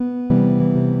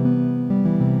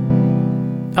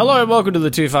Hello and welcome to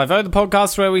the 250, the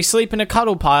podcast where we sleep in a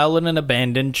cuddle pile in an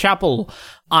abandoned chapel.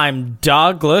 I'm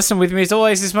Douglas, and with me as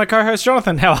always is my co-host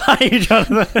Jonathan. How are you,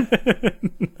 Jonathan?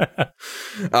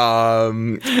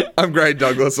 I'm great,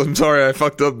 Douglas. I'm sorry I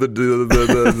fucked up the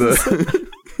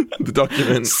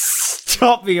document.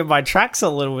 Stop me in my tracks a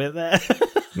little bit there.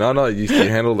 No, you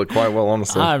handled it quite well,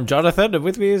 honestly. I'm Jonathan, and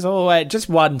with me as always, just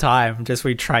one time,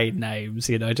 we trade names,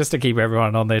 just to keep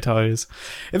everyone on their toes.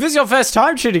 If this is your first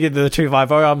time tuning into the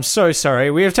 250, I'm so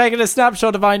sorry. We have taken a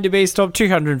snapshot of IMDb's top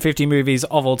 250 movies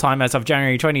of all time as of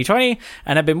January 2020,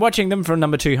 and have been watching them from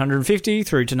number 250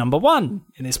 through to number 1.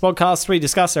 In this podcast, we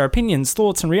discuss our opinions,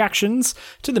 thoughts, and reactions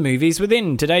to the movies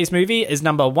within. Today's movie is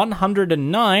number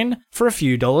 109 for a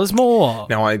few dollars more.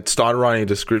 Now, I started writing a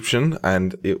description,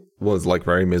 and it was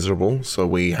very miserable. So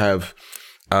we have,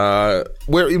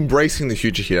 we're embracing the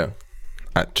future here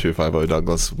at 250,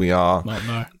 Douglas. We are.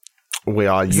 No. We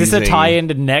are Is using. this a tie-in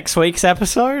to next week's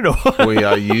episode? Or? We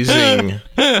are using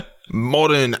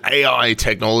modern AI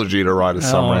technology to write a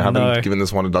summary. I haven't given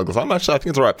this one to Douglas. I think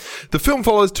it's all right. The film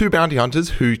follows two bounty hunters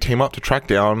who team up to track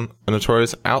down a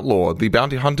notorious outlaw. The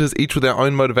bounty hunters, each with their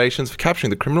own motivations for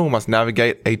capturing the criminal, must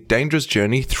navigate a dangerous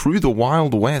journey through the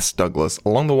Wild West, Douglas.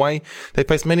 Along the way, they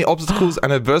face many obstacles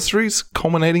and adversaries,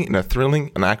 culminating in a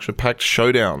thrilling and action-packed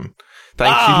showdown.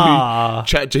 Thank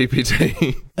you,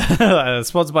 ChatGPT.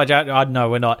 Sponsored by Chat. No,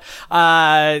 we're not.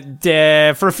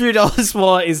 For a few dollars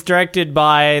more is directed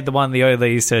by the one, the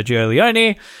only Sergio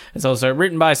Leone. It's also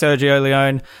written by Sergio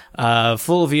Leone.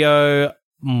 Fulvio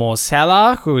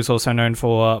Morsella, who is also known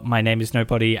for My Name is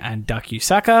Nobody and Duck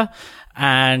Usaka.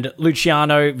 And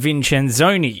Luciano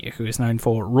Vincenzoni, who is known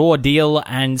for Raw Deal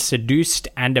and Seduced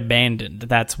and Abandoned.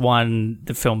 That's one,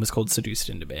 the film is called Seduced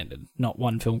and Abandoned. Not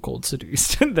one film called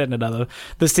Seduced, then another.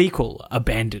 The sequel,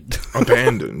 Abandoned.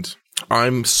 Abandoned.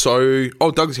 I'm so...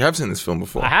 Oh, Douglas, you have seen this film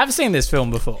before. I have seen this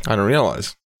film before. I didn't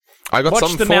realise. I got Watched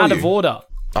something them for out you. of order.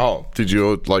 Oh, did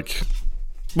you,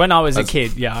 When I was a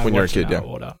kid, yeah. When you were a kid, out yeah. of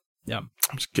order. Yeah.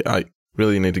 I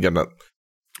really need to get that.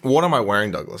 What am I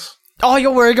wearing, Douglas? Oh,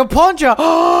 you're wearing a poncho.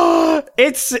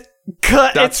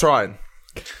 That's right.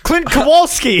 Clint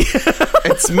Kowalski.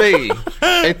 It's me.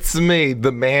 It's me,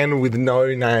 the man with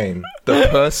no name. The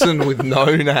person with no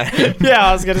name. Yeah,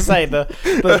 I was going to say the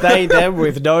they, them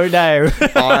with no name.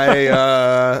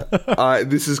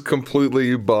 This is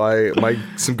completely by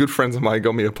some good friends of mine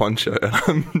got me a poncho.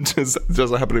 I'm just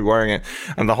happened to be wearing it.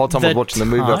 And the whole time I was watching the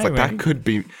movie, I was like, that could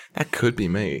be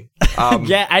me.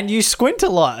 Yeah, and you squint a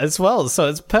lot as well, so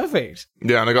it's perfect.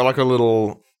 Yeah, and I got a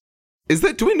little...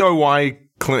 do we know why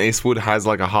Clint Eastwood has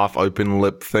a half open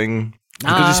lip thing?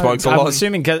 Because he smokes a lot? I'm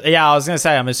assuming, I was going to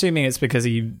say, I'm assuming it's because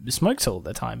he smokes all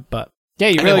the time, but yeah,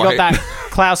 you really got that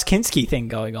Klaus Kinski thing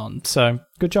going on, so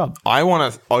good job. I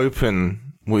want to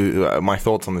open with my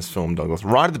thoughts on this film, Douglas,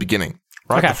 right at the beginning,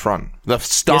 at the front. The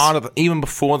start even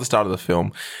before the start of the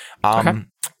film.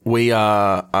 We're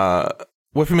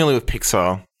familiar with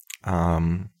Pixar,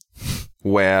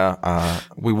 where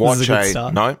we watch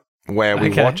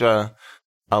watch a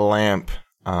lamp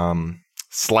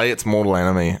slay its mortal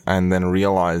enemy and then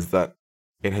realize that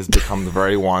it has become the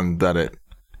very one that it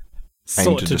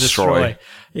aimed to destroy.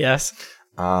 Yes.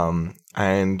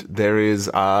 And there is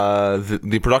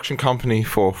the production company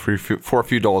for a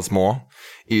few dollars more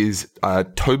is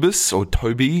Tobis or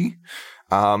Toby.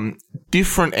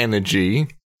 Different Energy,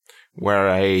 where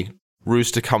a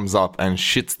rooster comes up and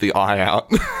shits the eye out.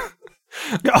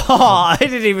 Oh, I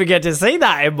didn't even get to see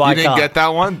that in my car. You didn't get that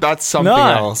one? That's something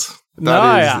else.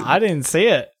 I didn't see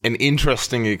it. An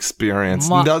interesting experience.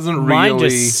 Mine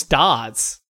just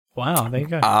starts. Wow, there you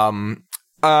go.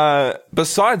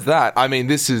 Besides that, I mean,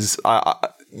 this is...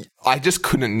 I just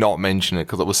couldn't not mention it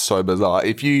because it was so bizarre.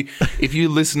 If you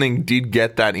listening did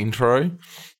get that intro,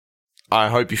 I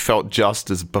hope you felt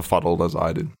just as befuddled as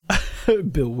I did.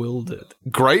 Bewildered.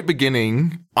 Great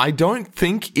beginning. I don't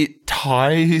think it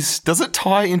ties... Does it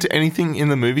tie into anything in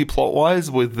the movie plot-wise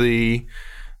with the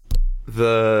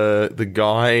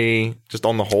guy just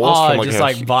on the horse? Oh, just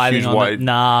vibing on it.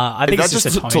 Nah, I think it's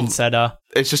just a tone setter.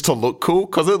 It's just to look cool?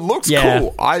 Because it looks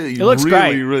cool. It looks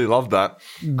great. Really love that.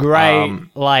 Great,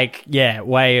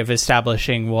 way of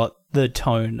establishing what the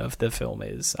tone of the film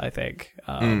is, I think.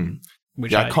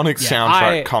 Which iconic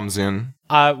soundtrack comes in.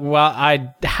 Well,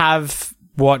 I have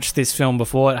watched this film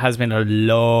before. It has been a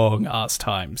long ass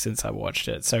time since I watched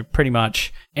it. So pretty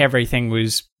much everything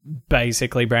was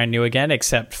basically brand new again,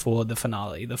 except for the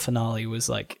finale. The finale was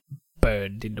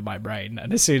burned into my brain.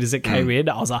 And as soon as it came in,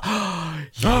 I was like, oh,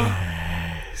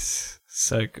 yes.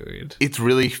 So good. It's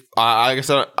really, I guess,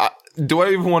 do I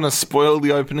even want to spoil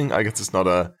the opening? I guess it's not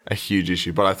a huge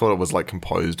issue, but I thought it was like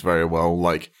composed very well,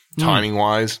 like timing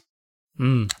wise.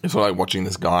 It's like watching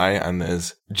this guy, and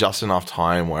there's just enough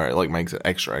time where it like makes it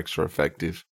extra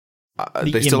effective.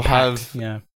 They still have,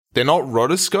 they're not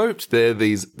rotoscoped. They're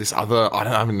this other, I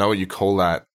don't even know what you call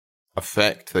that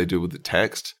effect they do with the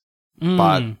text.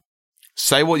 But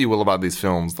say what you will about these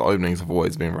films, the openings have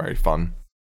always been very fun.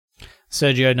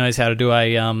 Sergio knows how to do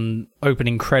a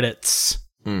opening credits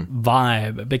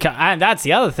vibe, because and that's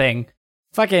the other thing.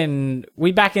 Fucking,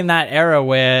 we back in that era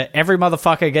where every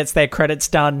motherfucker gets their credits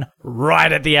done right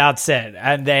at the outset,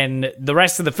 and then the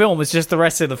rest of the film is just the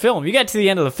rest of the film. You get to the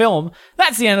end of the film,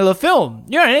 that's the end of the film.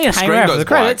 You don't need to hang around for the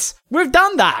credits. We've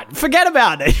done that. Forget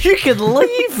about it. You can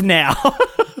leave now.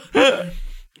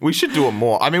 We should do it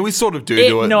more. I mean, we sort of do it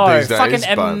these days. Fucking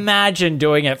imagine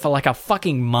doing it for like a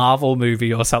fucking Marvel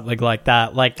movie or something like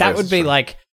that. Like, that would be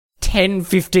like 10,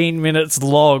 15 minutes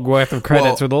long worth of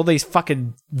credits with all these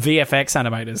fucking VFX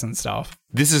animators and stuff.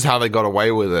 This is how they got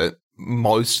away with it.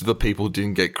 Most of the people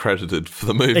didn't get credited for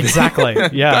the movie. Exactly.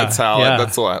 Yeah. That's how,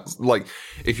 that's all. Like,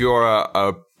 if you're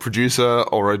a producer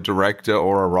or a director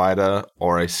or a writer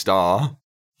or a star,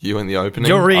 you in the opening,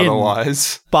 you're in,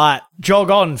 otherwise. But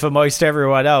jog on for most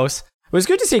everyone else. It was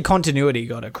good to see Continuity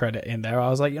got a credit in there. I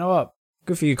was like, you know what?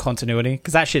 Good for you, Continuity,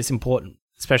 because that shit's important.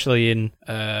 Especially in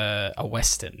a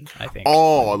Western, I think.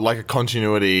 Oh, like a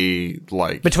continuity,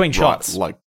 like... between shots.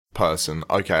 Like, person.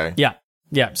 Okay. Yeah.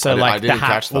 Yeah, so like the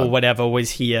hat or whatever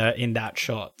was here in that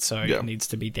shot, so it needs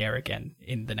to be there again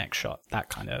in the next shot. That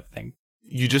kind of thing.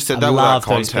 You just said that without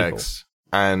context,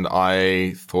 and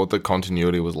I thought that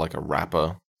Continuity was like a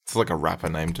rapper. It's like a rapper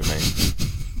name to me.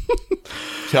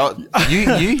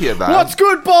 You hear that? What's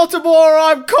good, Baltimore?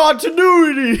 I'm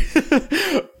Continuity!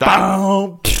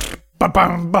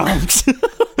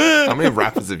 How many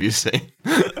rappers have you seen?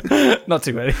 Not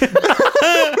too many.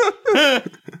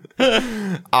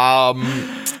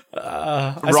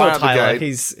 I saw Tyler.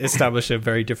 He's established a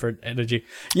very different energy.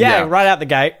 Yeah, right out the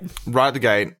gate. Right out the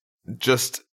gate.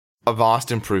 Just a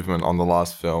vast improvement on the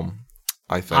last film,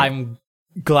 I think. I'm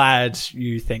glad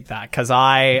you think that, because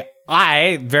I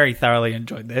very thoroughly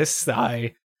enjoyed this.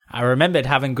 I remembered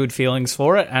having good feelings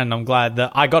for it, and I'm glad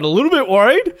that I got a little bit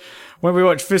worried when we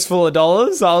watched Fistful of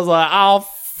Dollars. I was like, oh,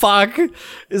 fuck.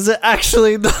 Is it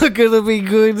actually not going to be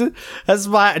good? Do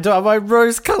I have my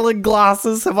rose-colored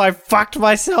glasses? Have I fucked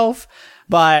myself?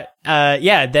 But,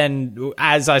 then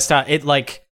as I start,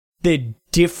 the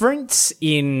difference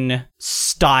in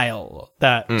style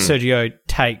that Sergio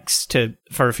takes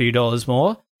for a few dollars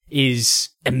more is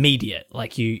immediate.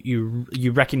 Like, you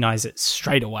recognize it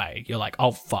straight away. You're like,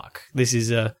 oh, fuck. This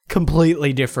is a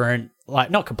completely different,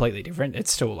 like, not completely different.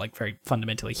 It's still, like, very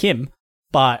fundamentally him.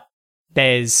 But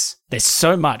there's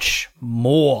so much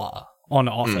more on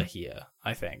offer here,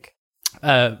 I think.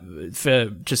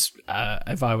 For just,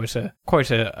 if I were to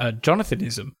quote a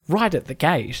Jonathanism, right at the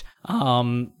gate,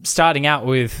 starting out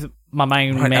with my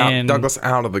main man... Douglas,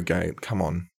 out of the gate. Come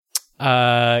on.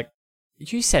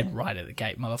 You said right at the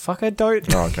gate, motherfucker.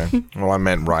 Don't... Oh, okay. Well, I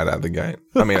meant right out the gate.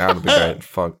 I mean, out of the gate.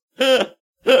 Fuck.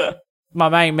 My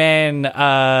main man,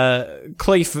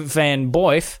 Cleef Van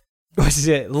Boyf. What's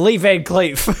it? Lee Van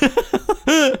Cleef.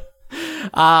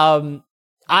 I've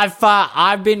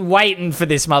been waiting for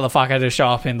this motherfucker to show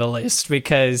up in the list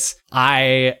because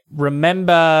I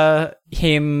remember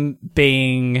him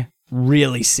being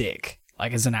really sick,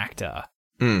 like as an actor.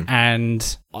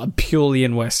 And purely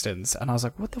in Westerns. And I was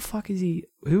like, what the fuck is he?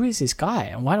 Who is this guy?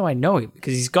 And why do I know him?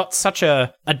 Because he's got such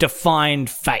a defined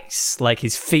face. Like,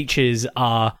 his features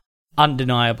are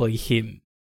undeniably him.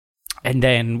 And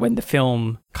then when the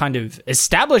film kind of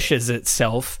establishes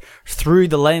itself through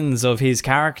the lens of his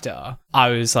character, I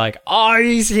was like, oh,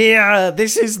 he's here.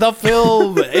 This is the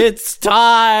film. It's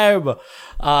time.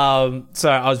 So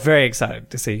I was very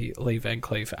excited to see Lee Van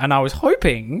Cleef. And I was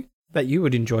hoping that you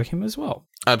would enjoy him as well.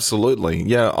 Absolutely.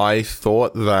 Yeah, I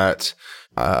thought that...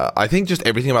 I think just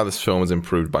everything about this film was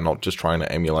improved by not just trying to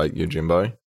emulate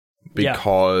Yojimbo.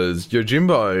 Because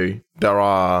Yojimbo, there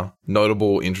are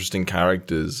notable, interesting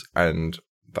characters, and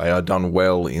they are done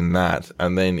well in that.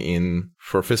 And then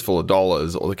For a Fistful of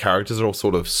Dollars, all the characters are all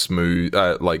sort of smooth,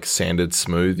 like sanded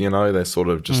smooth, you know? They're sort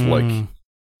of just like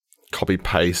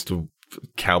copy-paste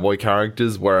cowboy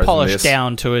characters, whereas polished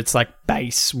down to its like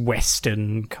base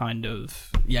Western kind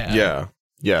of energy.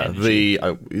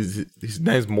 His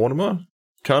name's Mortimer,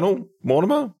 Colonel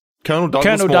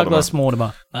Douglas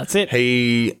Mortimer. That's it.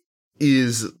 He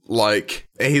is like,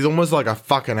 he's almost like a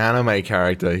fucking anime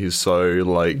character. He's so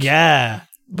like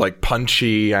like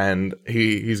punchy, and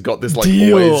he's got this like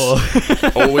Deal.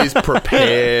 always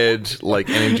prepared like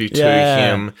energy to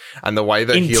him, and the way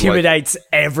that intimidates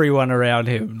everyone around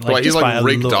him. Like he's like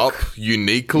rigged up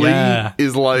uniquely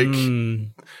is like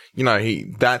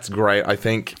that's great. I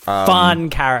think fun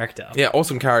character. Yeah,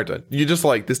 awesome character. You just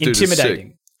like this dude is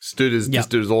sick. This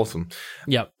dude is awesome.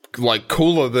 Yep. Like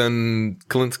cooler than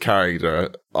Clint's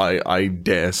character, I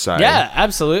dare say. Yeah,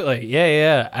 absolutely.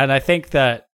 Yeah. And I think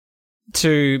that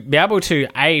to be able to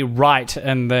A, write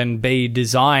and then B,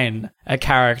 design a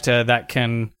character that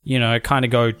can, kind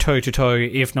of go toe to toe,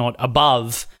 if not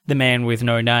above the Man with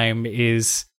No Name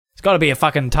it's got to be a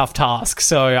fucking tough task.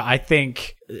 So I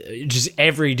think just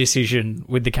every decision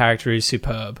with the character is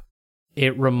superb.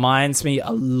 It reminds me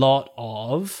a lot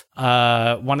of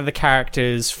one of the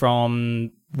characters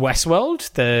from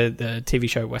Westworld, the TV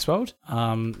show Westworld.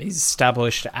 He's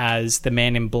established as the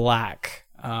Man in Black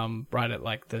right at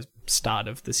like the start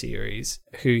of the series,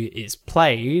 who is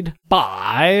played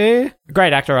by a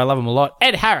great actor. I love him a lot,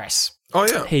 Ed Harris. Oh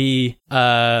yeah, he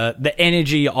the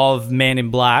energy of Man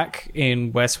in Black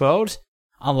in Westworld.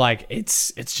 I'm like,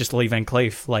 it's just Lee Van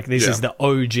Cleef. Like, this is the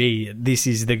OG. This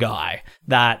is the guy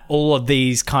that all of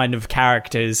these kind of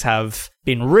characters have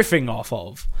been riffing off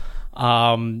of.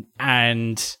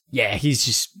 And yeah, he's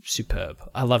just superb.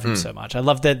 I love him so much. I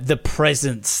love the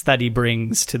presence that he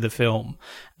brings to the film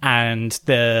and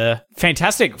the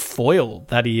fantastic foil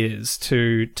that he is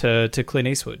to Clint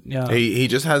Eastwood. Yeah. He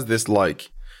just has this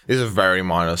like, this is a very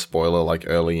minor spoiler, like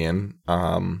early in,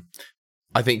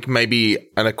 I think maybe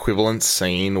an equivalent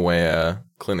scene where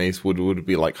Clint Eastwood would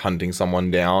be like hunting someone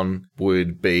down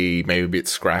would be maybe a bit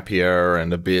scrappier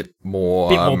and a bit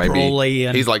more maybe brawly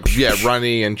and he's like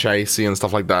runny and chasey and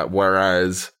stuff like that,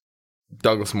 whereas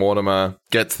Douglas Mortimer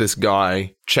gets this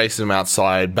guy, chases him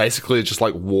outside, basically just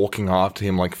like walking after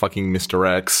him like fucking Mr.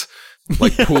 X,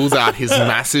 like pulls out his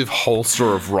massive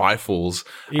holster of rifles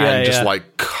and just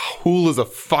like cool as a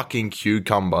fucking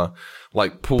cucumber,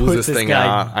 like pulls this thing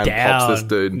out and pops this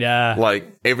dude. Yeah.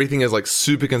 Like everything is like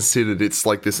super considered. It's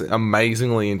like this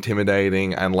amazingly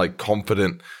intimidating and like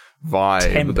confident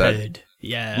vibe. Tempered.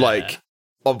 Like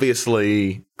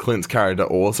obviously Clint's character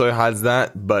also has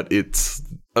that, but it's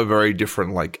a very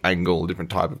different like angle,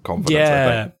 different type of confidence.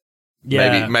 I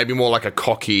think. Maybe more like a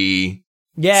cocky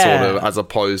sort of, as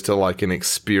opposed to like an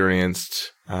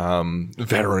experienced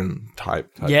veteran type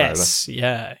yes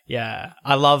driver. Yeah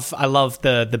I love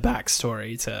the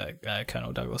backstory to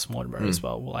Colonel Douglas Mortimer as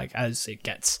well, like as it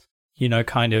gets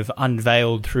kind of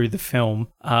unveiled through the film.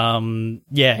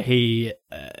 He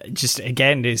just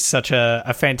again is such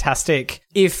a fantastic,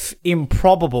 if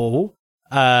improbable,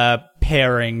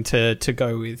 pairing to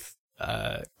go with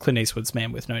Clint Eastwood's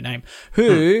Man with No Name,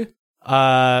 who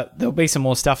there'll be some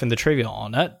more stuff in the trivia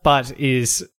on it, but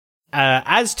is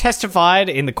as testified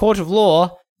in the court of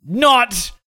law,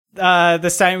 not the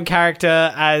same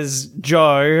character as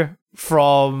Joe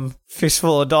from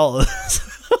Fistful of Dollars.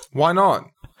 Why not?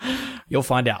 You'll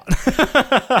find out.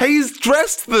 He's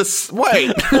dressed this.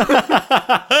 Wait. All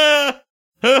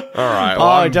right.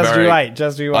 Well, just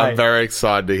you wait. I'm very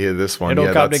excited to hear this one.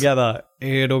 It'll come together.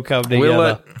 Will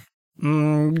it?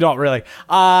 Not really.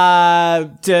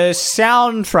 The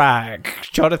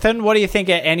soundtrack, Jonathan. What do you think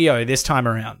of Ennio this time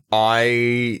around?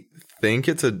 I think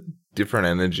it's a different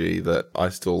energy that I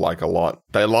still like a lot.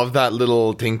 They love that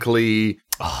little tinkly.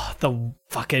 Oh, the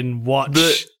fucking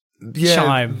watch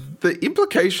chime. The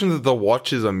implication that the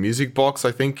watch is a music box,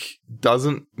 I think,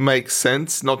 doesn't make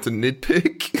sense. Not to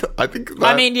nitpick. I think.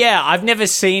 I've never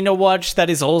seen a watch that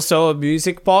is also a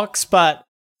music box, but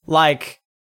like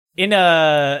in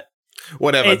a.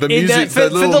 Whatever, the music, for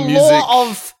the law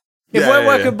of, if we're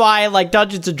working by like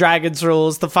Dungeons and Dragons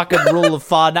rules, the fucking rule of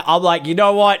fun, I'm like, you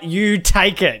know what? You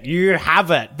take it. You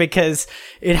have it. Because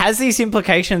it has these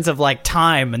implications of like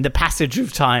time and the passage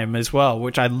of time as well,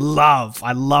 which I love.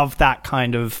 I love that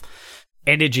kind of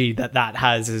energy that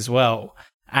has as well.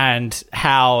 And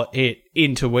how it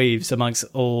interweaves amongst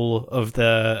all of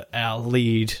our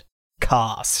lead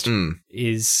cast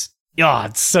is,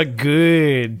 it's so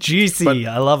good. Juicy.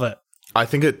 I love it. I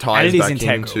think it ties I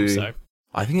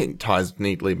think it ties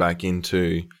neatly back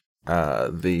into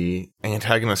the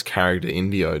antagonist character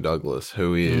Indio Douglas,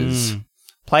 who is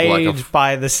played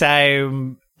by the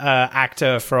same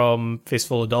actor from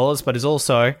Fistful of Dollars, but is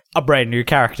also a brand new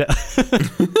character.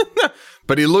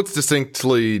 But he looks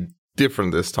distinctly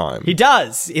different this time. He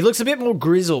does. He looks a bit more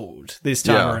grizzled this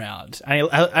time around,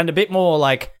 and a bit more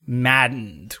like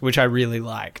maddened, which I really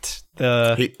liked.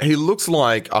 He looks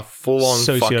like a full-on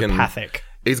sociopathic.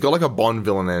 He's got like a Bond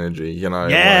villain energy,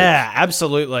 Yeah,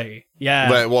 absolutely.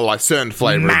 Yeah. Like certain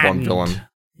flavor of Bond villain.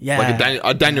 Yeah. Like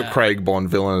a Daniel Craig Bond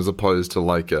villain as opposed to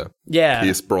like a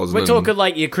Pierce Brosnan. We're talking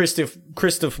like your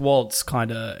Christoph Waltz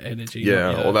kind of energy.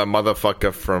 Yeah, or that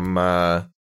motherfucker from,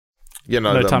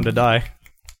 No Time to Die.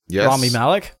 Yes. Rami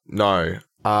Malek? No.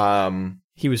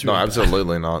 He was really no,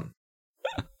 absolutely not.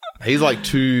 He's like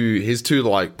he's too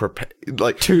like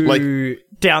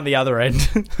down the other end.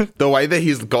 The way that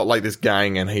he's got like this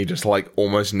gang and he just like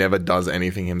almost never does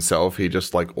anything himself. He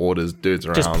just like orders dudes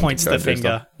around. Just points the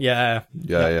finger. Yeah.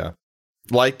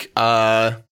 Like,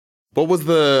 what was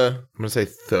the, I'm going to say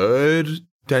third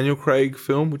Daniel Craig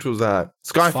film? Which was that?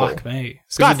 Skyfall. Fuck me.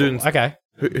 Skyfall. Okay.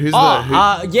 Who's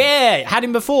yeah, had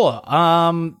him before.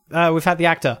 We've had the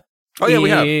actor. Oh yeah, we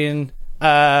have.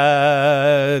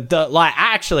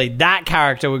 That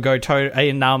character would go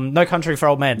in No Country for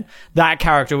Old Men. That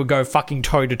character would go fucking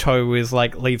toe to toe with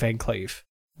like Lee Van Cleef.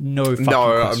 No fucking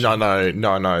question.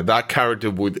 No. That character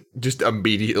would just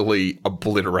immediately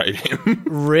obliterate him.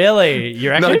 Really? You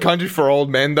reckon? No Country for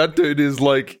Old Men. That dude is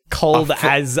like cold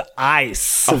as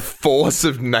ice. A force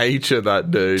of nature. That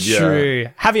dude. True.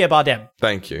 Yeah. Javier Bardem.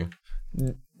 Thank you.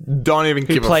 Don't even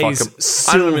give a fuck. Who plays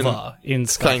Silver in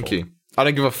Skyfall. Thank you. I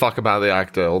don't give a fuck about the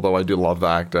actor, although I do love the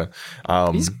actor.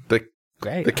 He's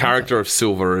great. The character of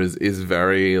Silver is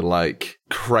very like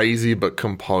crazy but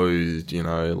composed, you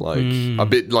know, like a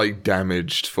bit like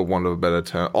damaged for want of a better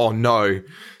term. Oh no,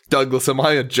 Douglas, am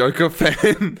I a Joker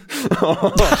fan?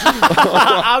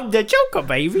 I'm the Joker,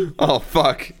 baby. Oh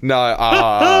fuck,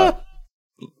 no.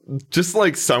 Just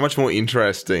like so much more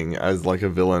interesting as like a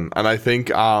villain, and I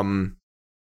think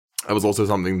it was also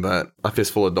something that A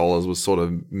Fistful of Dollars was sort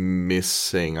of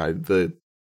missing.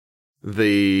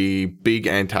 The big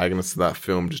antagonist of that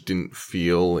film just didn't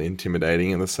feel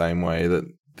intimidating in the same way that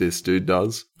this dude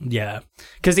does. Yeah,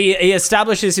 because he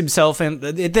establishes himself, and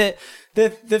the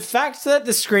fact that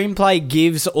the screenplay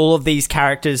gives all of these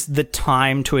characters the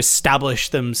time to establish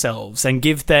themselves and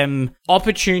give them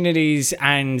opportunities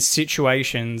and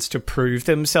situations to prove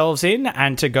themselves in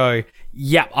and to go,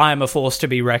 yep, I am a force to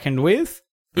be reckoned with.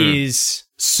 Is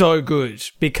so good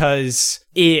because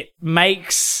it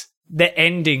makes the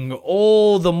ending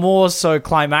all the more so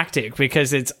climactic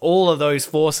because it's all of those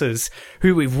forces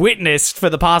who we've witnessed for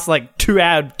the past like 2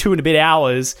 and a bit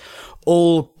hours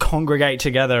all congregate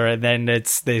together, and then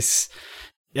it's this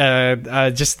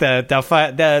just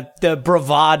the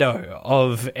bravado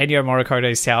of Ennio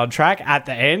Morricone's soundtrack at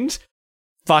the end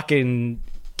fucking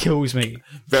kills me.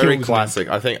 Very classic.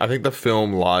 I think the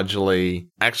film largely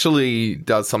actually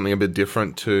does something a bit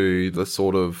different to the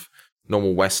sort of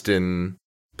normal Western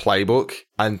playbook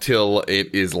until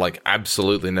it is like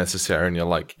absolutely necessary, and you're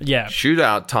like, yeah,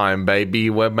 shootout time,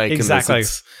 baby. We're making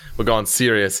this. We're going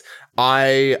serious.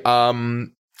 I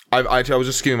was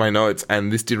just skimming my notes,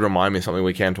 and this did remind me of something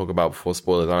we can talk about before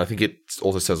spoilers, and I think it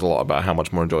also says a lot about how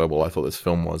much more enjoyable I thought this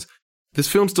film was. This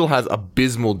film still has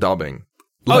abysmal dubbing.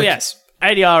 Like, oh yes.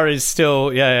 ADR is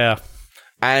still, yeah.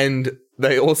 And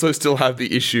they also still have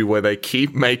the issue where they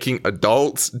keep making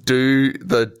adults do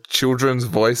the children's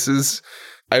voices.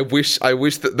 I wish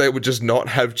that they would just not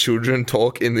have children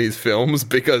talk in these films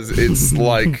because it's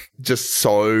like just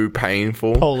so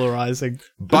painful. Polarizing.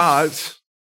 But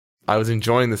I was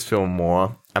enjoying this film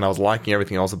more and I was liking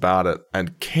everything else about it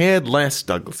and cared less,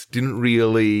 Douglas. Didn't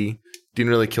really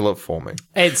kill it for me.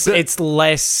 It's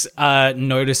less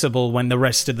noticeable when the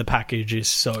rest of the package is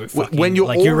so fucking... When you're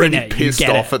like, already you're pissed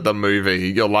off at the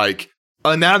movie, you're like,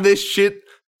 oh, now this shit...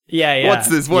 Yeah. What's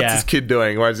this kid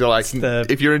doing? Whereas you're like,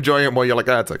 if you're enjoying it more, you're like,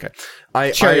 oh, it's okay.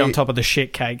 Cherry on top of the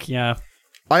shit cake, yeah.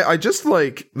 I just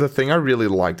like... The thing I really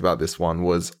liked about this one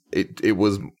was it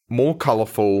was more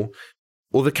colourful.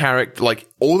 All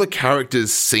the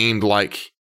characters seemed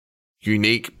like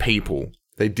unique people.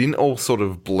 They didn't all sort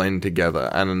of blend together.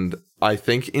 And I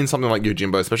think in something like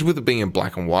Yojimbo, especially with it being in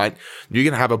black and white, you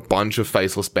can have a bunch of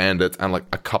faceless bandits and like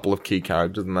a couple of key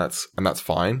characters, and that's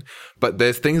fine. But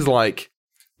there's things like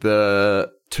the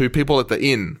two people at the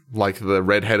inn, like the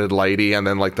redheaded lady and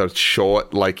then like the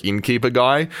short like innkeeper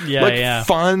guy. Yeah.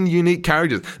 Fun, unique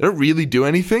characters. They don't really do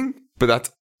anything, but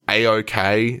that's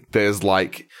A-okay. There's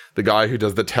like the guy who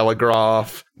does the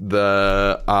telegraph,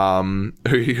 the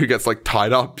who gets like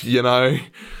tied up, you know.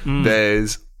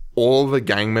 There's all the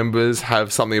gang members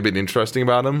have something a bit interesting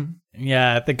about them.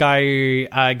 Yeah, the guy who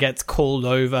gets called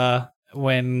over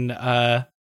when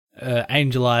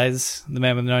Angel Eyes, the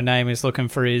man with no name, is looking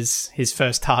for his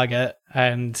first target,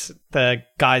 and the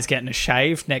guy's getting a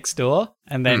shave next door,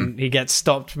 and then he gets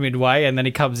stopped midway, and then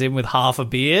he comes in with half a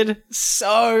beard.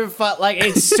 So fun, like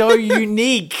it's so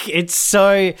unique. It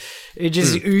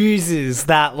just oozes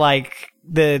that like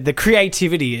the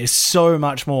creativity is so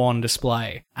much more on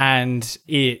display, and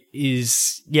it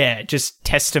is just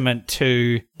testament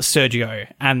to Sergio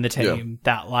and the team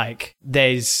that like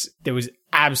there was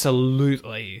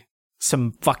absolutely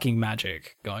some fucking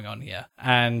magic going on here.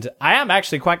 And I am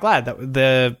actually quite glad that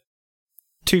the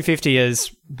 250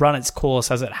 has run its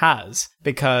course as it has,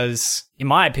 because in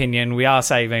my opinion we are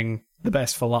saving the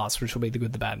best for last, which will be the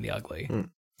good, the bad and the ugly.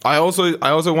 I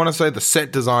also want to say the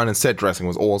set design and set dressing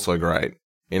was also great.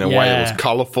 In a way, it was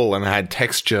colorful and had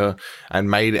texture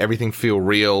and made everything feel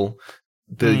real.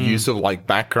 The use of like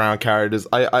background characters,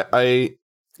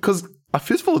 because A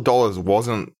Fistful of Dollars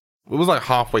it was like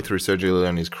halfway through Sergio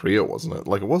Leone's career, wasn't it?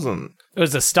 Like it wasn't. It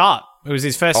was the start. It was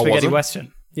his first spaghetti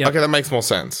western. Yep. Okay, that makes more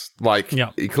sense. Like,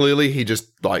 clearly he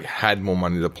just like had more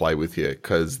money to play with here,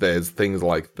 because there's things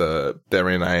like they're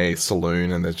in a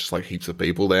saloon and there's just like heaps of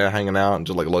people there hanging out and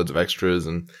just like loads of extras,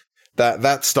 and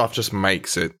that stuff just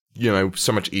makes it,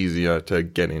 so much easier to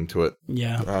get into it.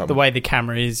 Yeah, the way the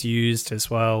camera is used as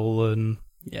well, and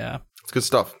it's good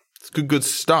stuff. It's good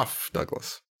stuff,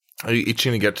 Douglas. Are you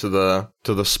itching to get to the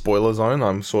spoiler zone?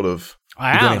 I'm sort of. You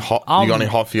got any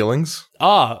hot feelings?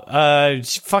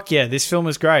 Fuck yeah! This film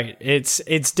is great. It's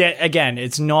again,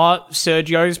 it's not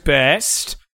Sergio's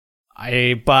best,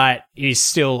 but it's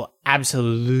still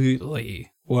absolutely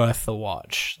worth the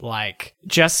watch. Like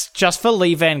just for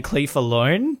Lee Van Cleef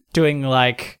alone, doing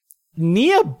like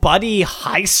near buddy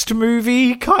heist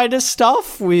movie kind of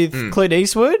stuff with Clint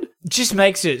Eastwood just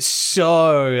makes it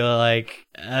so like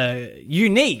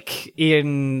unique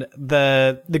in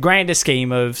the grander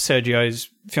scheme of Sergio's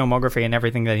filmography and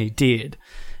everything that he did.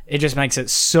 It just makes it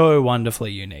so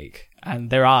wonderfully unique, and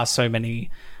there are so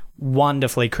many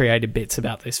wonderfully created bits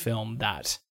about this film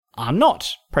that are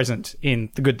not present in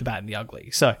The Good, the Bad and the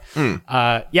Ugly. So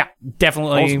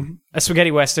definitely awesome. A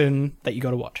spaghetti western that you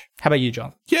got to watch. How about you,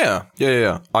 John? Yeah.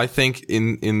 I think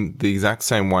in the exact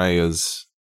same way as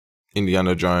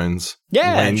Indiana Jones.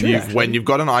 When you've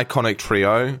got an iconic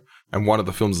trio and one of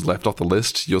the films is left off the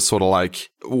list, you're sort of like,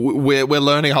 we're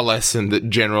learning our lesson that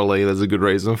generally there's a good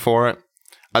reason for it.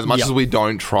 As much as we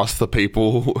don't trust the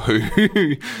people who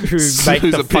make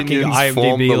the fucking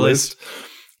IMDb list.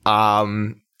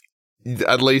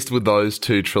 At least with those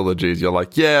two trilogies, you're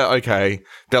like, yeah, okay,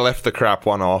 they left the crap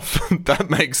one off. That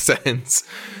makes sense.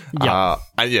 And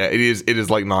it is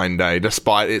like 9 Day,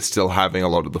 despite it still having a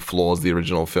lot of the flaws the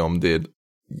original film did.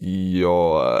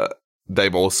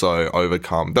 They've also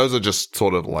overcome. Those are just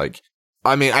sort of like,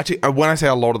 I mean, actually, when I say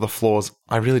a lot of the flaws,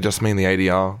 I really just mean the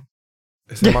ADR.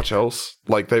 Is there much else?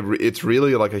 Like it's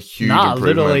really like a huge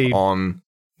improvement on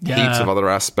heaps of other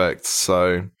aspects.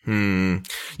 So,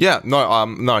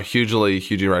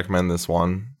 hugely recommend this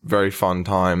one. Very fun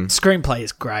time. Screenplay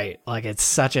is great. Like it's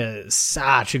such a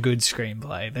good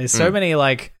screenplay. There's so many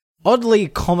like oddly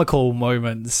comical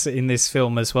moments in this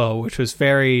film as well, which was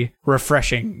very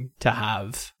refreshing to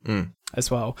have as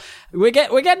well. We're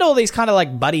getting all these kind of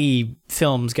like buddy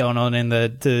films going on in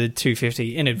the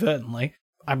 250 inadvertently.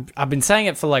 I've been saying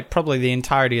it for like probably the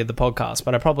entirety of the podcast,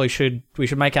 but we should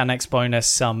make our next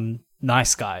bonus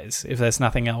Nice Guys, if there's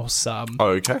nothing else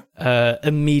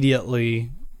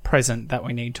immediately present that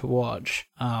we need to watch.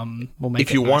 We'll make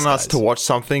if you want us to watch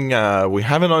something, we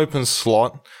have an open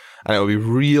slot, and it would be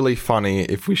really funny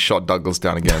if we shot Douglas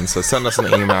down again. So send us an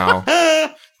email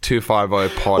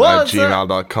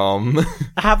 250pod@gmail.com.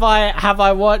 Have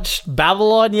I watched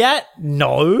Babylon yet?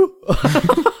 No.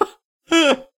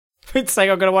 Been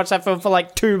saying I'm going to watch that film for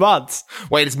like 2 months.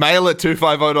 Wait, it's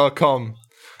mail@250.com.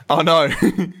 Oh no.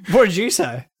 What did you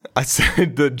say? I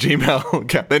said the Gmail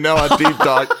account. They're now a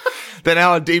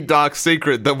deep dark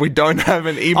secret that we don't have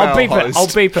an email host. I'll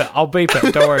beep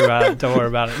it. Don't worry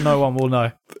about it. No one will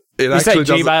know. You say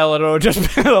Gmail and it'll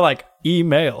just be like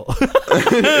email.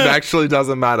 It actually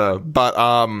doesn't matter. But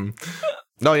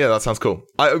no, yeah, that sounds cool.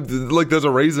 There's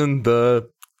a reason the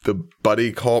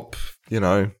buddy cop,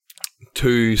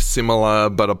 two similar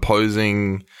but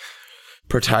opposing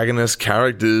protagonist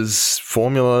characters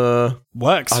formula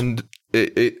works, and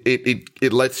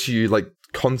it lets you like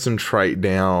concentrate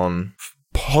down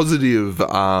positive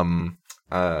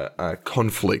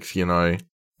conflict, to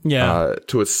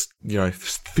its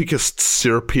thickest,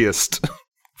 syrupiest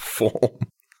form.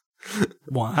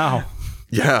 Wow.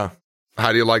 Yeah.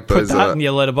 How do you like those? Put that in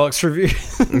your Letterboxd review.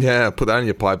 Yeah, put that in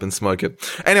your pipe and smoke it.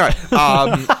 Anyway,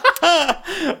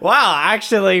 wow,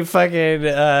 actually fucking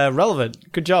relevant.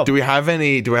 Good job. Do we have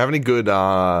any good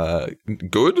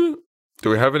Do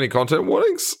we have any content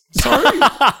warnings? Sorry.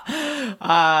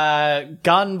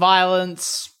 Gun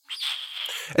violence.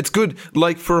 It's good.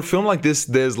 Like for a film like this,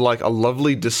 there's like a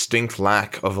lovely distinct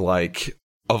lack of like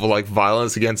of like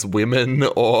violence against women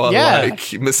or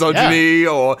like misogyny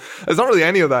or there's not really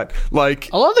any of that.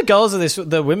 Like a lot of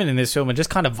the women in this film are just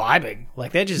kind of vibing.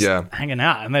 Like they're just hanging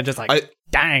out and they're just like,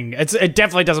 dang, it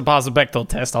definitely doesn't pass the Bechdel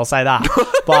test. I'll say that.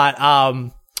 But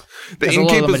the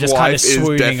innkeeper's wife is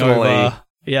definitely over.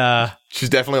 Yeah. She's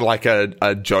definitely like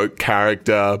a joke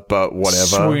character, but whatever.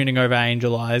 Swooning over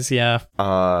Angel Eyes, yeah.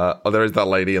 There is that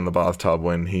lady in the bathtub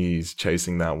when he's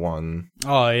chasing that one.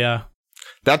 Oh, yeah.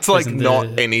 That's like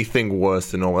not anything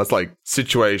worse than normal. That's like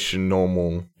situation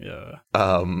normal. Yeah.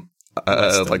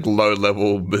 Like low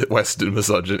level Western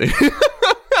misogyny.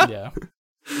 Yeah.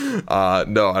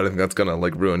 No, I don't think that's gonna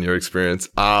like ruin your experience.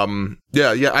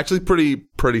 Yeah, actually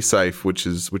pretty safe, which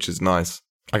is nice.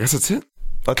 I guess that's it.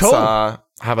 Let's cool.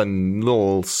 Have a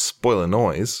little spoiler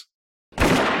noise.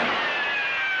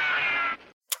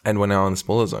 And we're now in the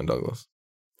spoiler zone, Douglas.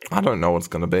 I don't know what it's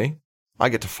going to be. I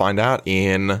get to find out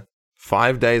in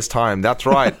 5 days' time. That's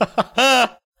right.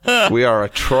 We are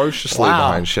atrociously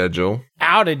behind schedule.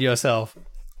 Outed yourself.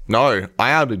 No,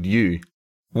 I outed you.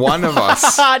 One of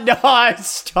us. No,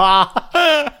 stop.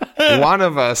 One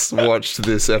of us watched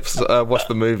this episode, watched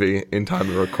the movie in time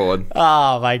to record.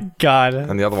 Oh my god!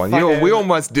 And the other one, we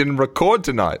almost didn't record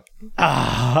tonight.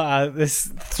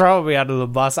 This throwing me under the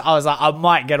bus. I was like, I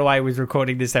might get away with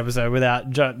recording this episode without.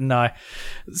 No,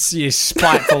 you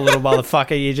spiteful little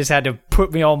motherfucker! You just had to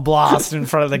put me on blast in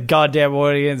front of the goddamn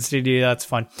audience, did you? That's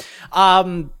fine.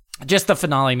 Just the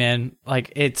finale, man.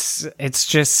 Like, it's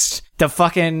just the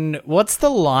fucking... What's the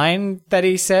line that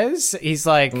he says? He's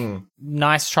like,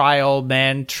 nice try, old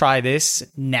man. Try this.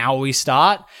 Now we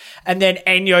start. And then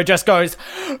Ennio just goes...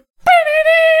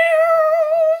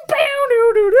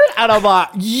 And I'm like,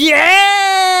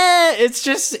 yeah!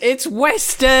 It's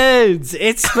westerns.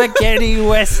 It's spaghetti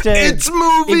westerns. It's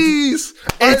movies.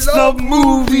 It's the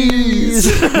movies.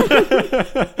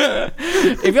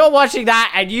 If you're watching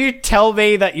that and you tell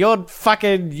me that you're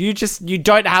fucking, you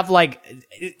don't have like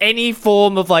any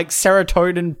form of like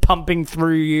serotonin pumping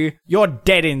through you, you're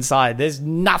dead inside. There's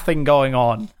nothing going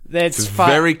on. It's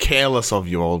very careless of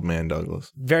you, old man Douglas.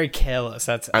 Very careless.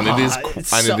 That's and it is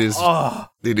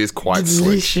quite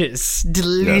delicious, slick.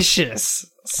 delicious, yes.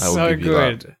 So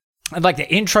good. And like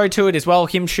the intro to it as well,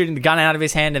 him shooting the gun out of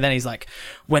his hand, and then he's like,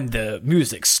 "When the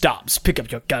music stops, pick up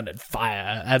your gun and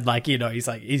fire." And like, you know, he's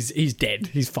like, he's dead,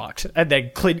 he's fucked. And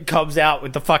then Clint comes out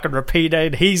with the fucking repeater,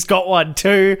 and he's got one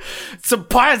too. Some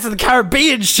Pirates of the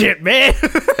Caribbean shit, man.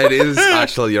 It is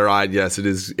actually, you're right. Yes, it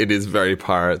is. It is very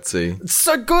piratesy. It's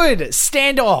so good.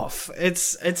 Standoff.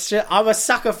 It's just, I'm a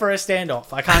sucker for a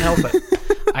standoff. I can't help it.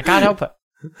 I can't help it.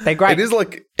 They're great. It is a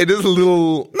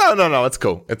little... No, it's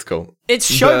cool. It's cool. It's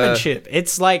showmanship.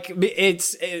 It's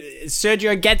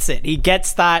Sergio gets it. He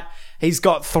gets that he's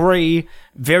got three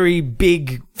very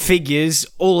big figures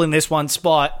all in this one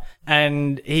spot,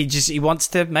 and he wants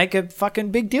to make a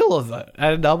fucking big deal of it.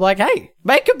 And I'm like, hey,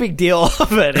 make a big deal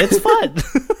of it. It's fun.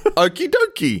 Okie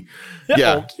dokie.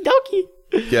 Yeah. Okie dokie.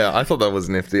 Yeah, I thought that was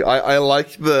nifty. I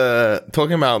like the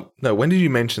talking about. No, when did you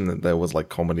mention that there was like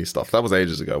comedy stuff? That was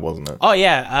ages ago, wasn't it? Oh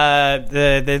yeah,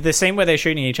 the scene where they're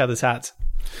shooting each other's hats.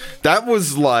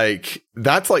 That's like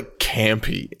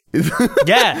campy.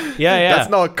 Yeah. That's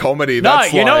not comedy. No,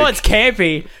 you know what's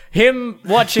campy? Him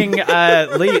watching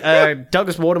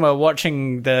Douglas Waterman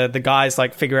watching the guys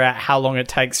like figure out how long it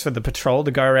takes for the patrol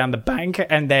to go around the bank,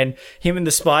 and then him in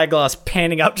the spyglass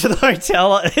panning up to the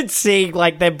hotel and seeing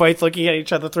like they're both looking at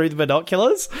each other through the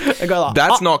binoculars and go like,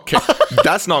 that's not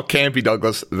campy,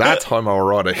 Douglas. That's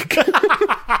homoerotic.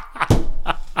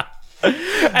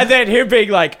 And then him being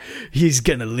like, he's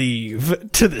gonna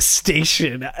leave to the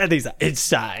station, and he's like,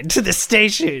 inside to the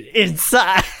station,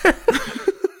 inside.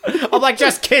 I'm like,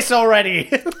 just kiss already.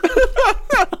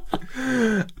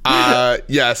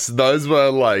 Yes, those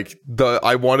were like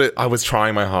I was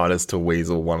trying my hardest to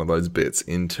weasel one of those bits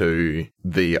into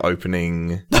the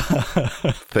opening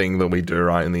thing that we do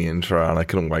right in the intro, and I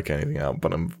couldn't work anything out.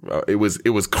 But it was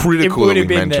critical that we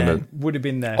mentioned it. Would have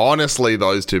been there. Honestly,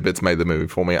 those two bits made the movie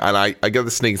for me, and I get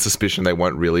the sneaking suspicion they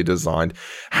weren't really designed.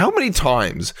 How many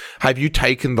times have you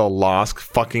taken the last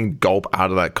fucking gulp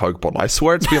out of that Coke bottle? I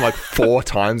swear it's been like 4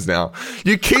 times now.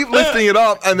 You keep lifting it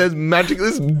up, and there's magic.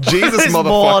 This Jesus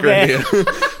motherfucker in here.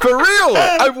 For real,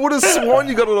 I would have sworn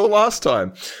you got it all last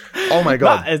time. Oh my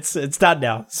god, nah, it's done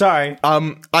now. Sorry.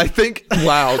 I think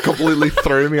completely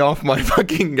threw me off my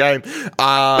fucking game.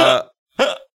 I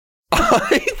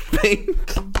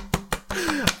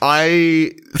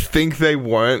think they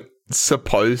weren't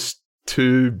supposed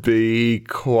to be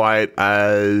quite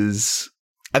as.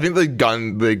 I think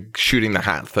the shooting the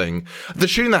hat thing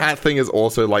is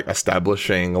also like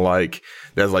establishing like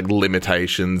there's like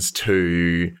limitations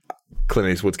to Clint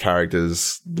Eastwood's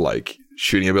character's like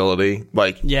shooting ability.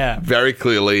 Like, very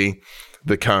clearly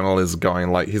the Colonel is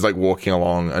going like, he's like walking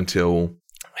along until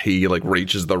he like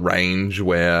reaches the range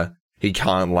where he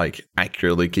can't like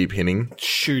accurately keep hitting.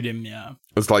 Shoot him, yeah.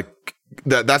 It's like,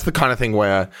 that's the kind of thing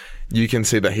where you can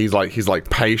see that he's like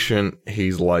patient.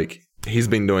 He's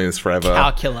been doing this forever.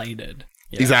 Calculated.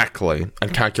 Yeah. Exactly.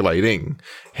 And calculating.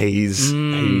 He's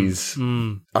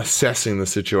assessing the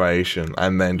situation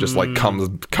and then just like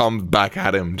comes back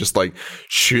at him, just like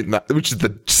shooting that, which is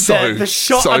the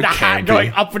shot so on the hat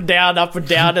going up and down,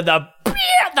 and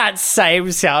that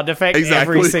same sound effect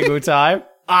every single time.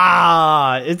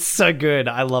 It's so good.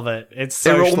 I love it. It's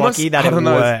so schlocky that it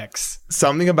works.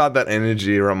 Something about that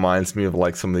energy reminds me of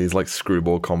like some of these like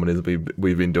screwball comedies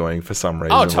we've been doing for some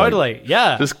reason. Oh, totally. Like,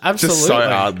 yeah. Absolutely. Just so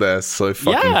out there, so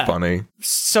fucking funny.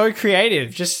 So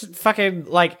creative. Just fucking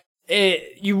like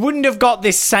you wouldn't have got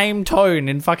this same tone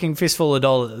in fucking Fistful of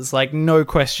Dollars. Like, no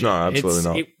question. No, absolutely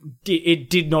not. It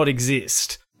did not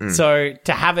exist. So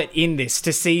to have it in this,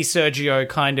 to see Sergio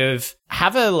kind of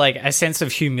have a sense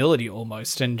of humility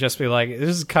almost, and just be like,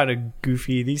 this is kind of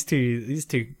goofy. These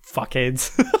two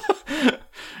fuckheads.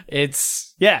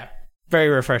 It's very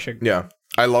refreshing. Yeah,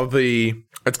 I love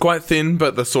it's quite thin,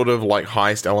 but the sort of like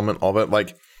heist element of it,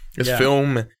 like this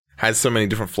film has so many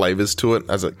different flavors to it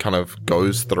as it kind of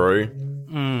goes through,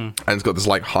 and it's got this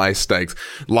like high stakes.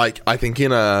 Like, I think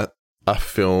in a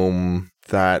film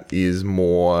that is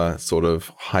more sort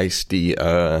of heisty,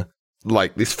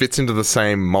 like this fits into the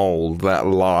same mold, that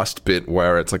last bit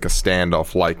where it's like a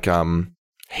standoff, like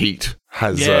Heat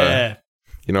has a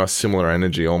similar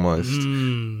energy almost,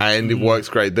 and it works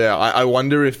great there. I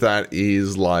wonder if that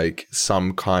is like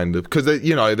some kind of, because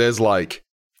there's like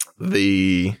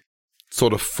the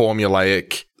sort of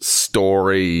formulaic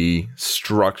story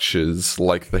structures,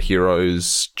 like the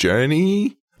hero's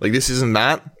journey, like this isn't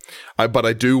that. But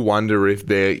I do wonder if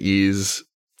there is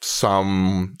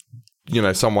some,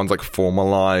 someone's like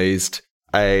formalized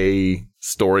a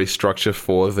story structure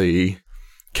for the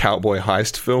cowboy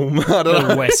heist film. I don't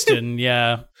know. Western,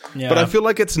 yeah. But I feel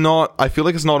like it's not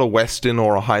a Western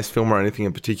or a heist film or anything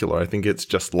in particular. I think it's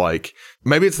just like,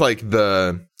 maybe it's like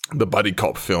the buddy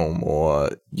cop film, or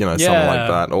something like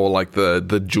that, or like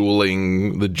the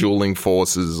dueling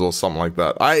forces or something like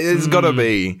that. It's got to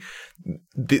be.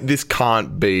 This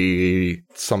can't be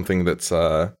something that's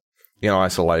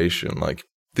isolation. Like,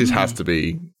 this has to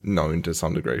be known to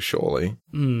some degree, surely.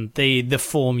 The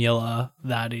formula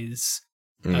that is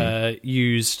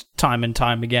used time and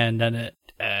time again, and it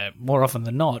more often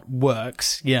than not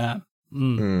works. Yeah. I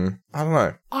don't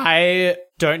know. I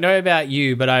don't know about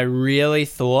you, but I really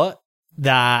thought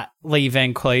that Lee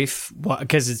Van Cleef,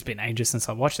 because it's been ages since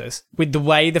I watched this, with the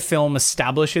way the film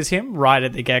establishes him right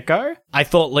at the get-go, I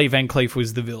thought Lee Van Cleef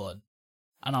was the villain.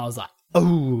 And I was like,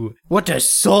 oh, what a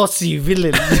saucy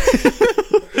villain.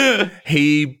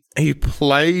 He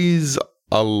plays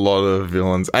a lot of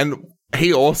villains, and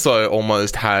he also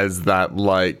almost has that,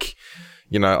 like,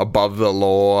 above the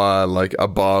law, like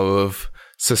above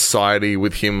society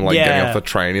with him, like getting off the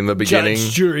train in the beginning.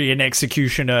 Judge, jury, and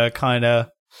executioner kind of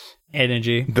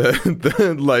energy.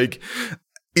 The like,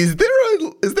 is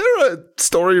there a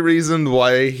story reason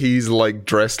why he's like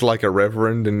dressed like a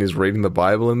reverend and is reading the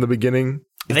Bible in the beginning?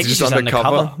 I think he's just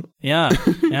undercover. Yeah.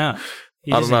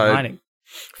 He's I don't know. Hiding.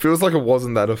 Feels like it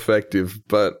wasn't that effective,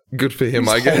 but good for him,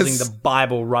 I guess. Holding the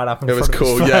Bible right up in front of his face. It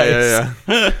was cool.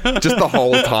 Yeah. Just the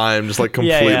whole time, just like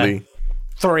completely. Yeah.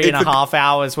 3.5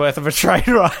 hours worth of a train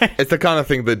ride. It's the kind of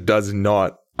thing that does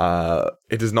not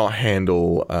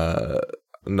handle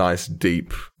nice,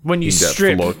 deep, when you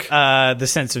strip look. The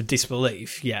sense of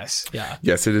disbelief. Yes.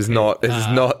 It is not. It is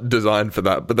not designed for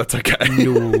that, but that's okay.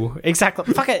 No,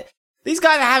 exactly. Fuck it. These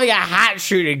guys are having a hat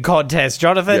shooting contest,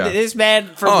 Jonathan. Yeah. This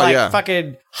man from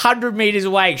fucking 100 meters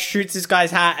away shoots this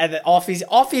guy's hat and off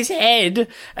his head,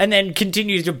 and then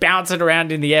continues to bounce it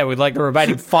around in the air with like the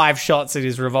remaining 5 shots in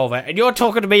his revolver. And you're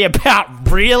talking to me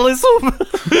about realism?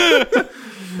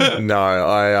 No,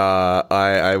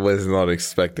 I was not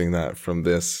expecting that from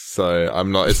this, so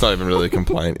I'm not. It's not even really a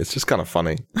complaint. It's just kind of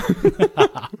funny.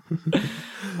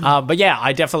 But yeah,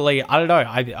 I don't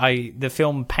know. The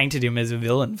film painted him as a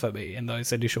villain for me in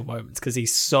those initial moments, because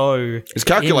he's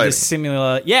calculated.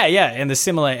 In the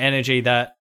similar energy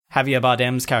that Javier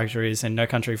Bardem's character is in No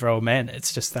Country for Old Men.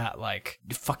 It's just that, like,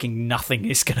 fucking nothing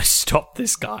is going to stop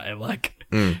this guy. Like,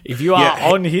 If you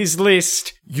are on his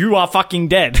list, you are fucking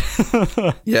dead.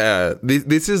 Yeah,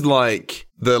 this is like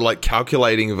the like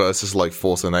calculating versus like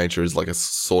force of nature is like a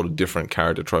sort of different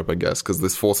character trope, I guess, because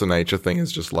this force of nature thing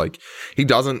is just like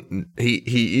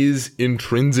he is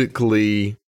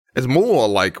intrinsically. It's more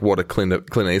like what a Clint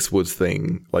Eastwood's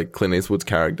thing, like Clint Eastwood's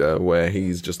character, where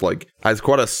he's just like has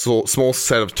quite a small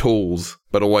set of tools,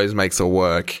 but always makes it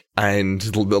work, and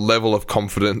the level of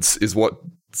confidence is what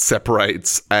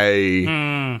separates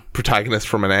a protagonist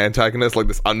from an antagonist. Like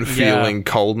this unfeeling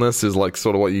coldness is like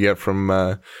sort of what you get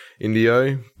from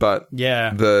Indio, but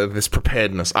this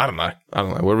preparedness, I don't know.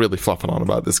 We're really fluffing on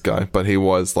about this guy, but he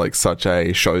was like such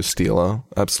a show stealer.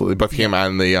 Absolutely. Both him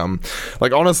and the,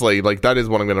 like honestly, like that is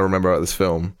what I'm going to remember about this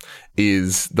film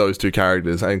is those two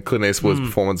characters, and Clint Eastwood's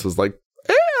performance was like,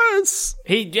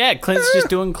 Clint's just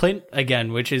doing Clint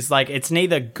again, which is like, it's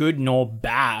neither good nor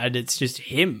bad. It's just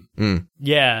him.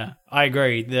 Yeah, I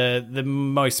agree. The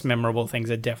most memorable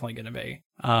things are definitely going to be,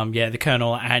 the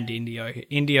Colonel and Indio.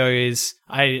 Indio is,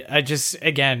 I just,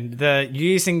 again,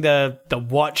 using the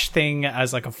watch thing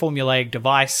as like a formulaic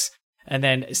device and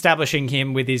then establishing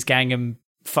him with his gang and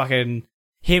fucking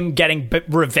him getting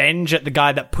revenge at the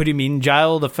guy that put him in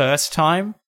jail the first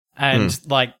time and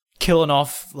like, killing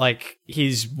off like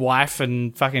his wife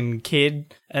and fucking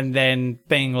kid and then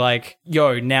being like,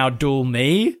 yo, now duel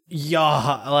me.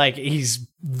 Yeah, like he's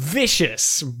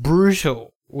vicious,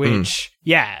 brutal, which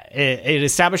it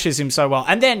establishes him so well.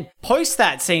 And then post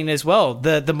that scene as well,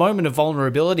 the moment of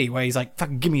vulnerability where he's like,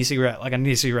 fucking give me a cigarette, like I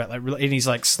need a cigarette, like, and he's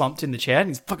like slumped in the chair and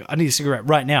he's fucking, I need a cigarette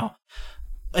right now.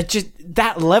 Just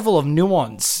that level of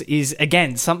nuance is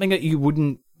again something that you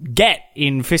wouldn't get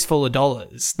in Fistful of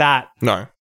Dollars.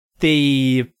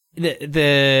 The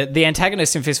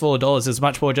antagonist in Fistful of Dollars is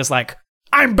much more just like,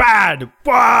 I'm bad.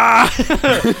 Wah!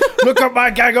 Look at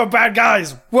my gang of bad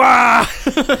guys. Wah!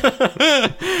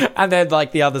 And then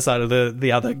like the other side of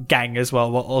the other gang as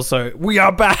well were also, we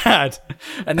are bad.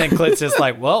 And then Clint's just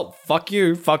like, well, fuck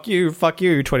you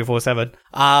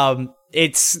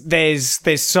 24/7.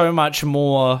 There's so much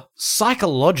more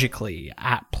psychologically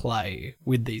at play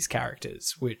with these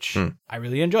characters, which I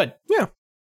really enjoyed. Yeah.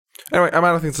 Anyway, I'm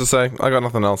out of things to say. I got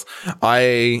nothing else.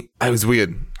 I was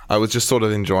weird. I was just sort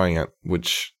of enjoying it,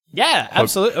 which... Yeah,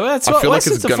 absolutely. That's what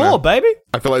it's for, baby.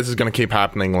 I feel like this is going to keep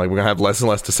happening. Like, we're going to have less and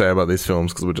less to say about these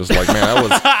films because we're just like, man, that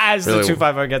was... As really, the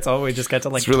 250 gets on, we just get to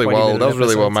like 20 minutes. That was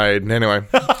really well made. Anyway.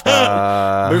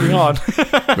 Moving on.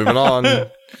 Moving on. Yo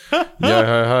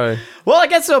ho ho. Well, it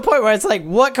gets to a point where it's like,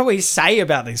 what can we say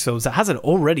about these films that hasn't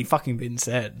already fucking been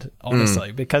said,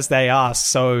 honestly, because they are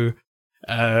so...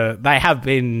 they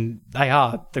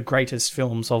are the greatest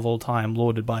films of all time,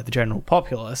 lauded by the general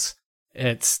populace.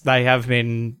 They have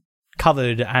been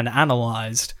covered and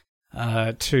analysed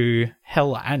to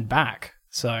hell and back.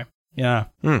 So, yeah.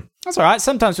 That's all right.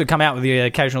 Sometimes we come out with the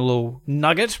occasional little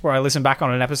nugget where I listen back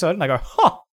on an episode and I go,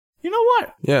 you know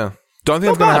what? Yeah. Don't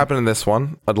think it's going to happen in this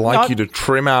one. I'd like you to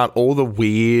trim out all the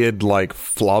weird, like,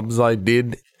 flubs I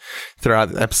did throughout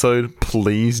the episode.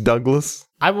 Please, Douglas.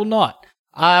 I will not.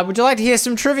 Would you like to hear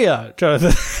some trivia,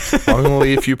 Jonathan?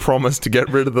 Only if you promise to get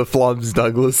rid of the flubs,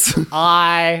 Douglas.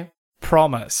 I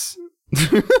promise.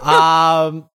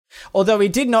 Although he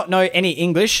did not know any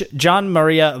English, Gian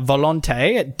Maria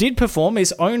Volonte did perform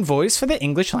his own voice for the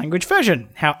English language version.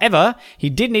 However, he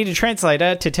did need a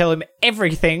translator to tell him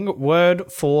everything word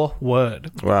for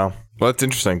word. Wow. Well, that's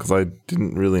interesting because I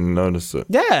didn't really notice it.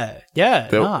 Yeah.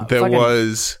 There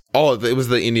was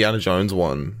the Indiana Jones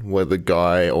one where the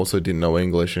guy also didn't know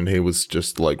English and he was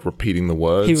just like repeating the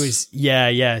words. He was,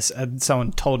 yes. And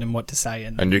someone told him what to say.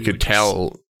 And you could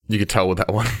tell with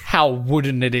that one. How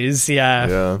wooden it is.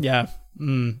 Yeah.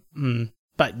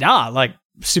 But like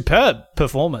superb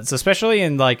performance, especially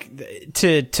in like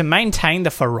to maintain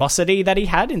the ferocity that he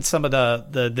had in some of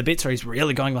the bits where he's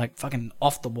really going like fucking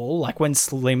off the wall, like when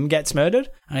Slim gets murdered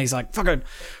and he's like, fucking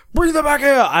bring them back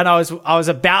here. And I was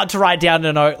about to write down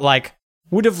a note like,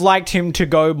 would have liked him to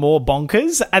go more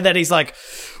bonkers, and then he's like,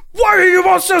 why are you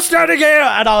monsters standing here?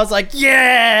 And I was like,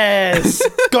 yes,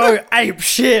 go ape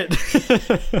shit.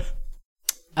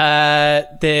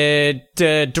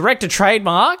 The director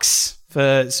trademarks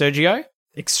for Sergio: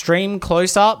 extreme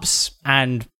close-ups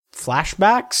and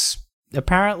flashbacks,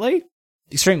 apparently.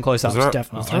 Extreme close-ups,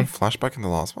 definitely. Was there a flashback in the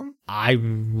last one? I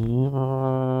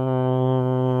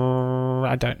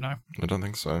don't know. I don't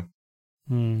think so.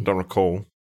 Don't recall.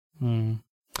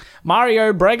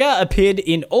 Mario Brega appeared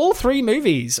in all 3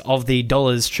 movies of the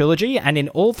Dollars trilogy, and in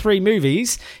all 3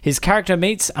 movies, his character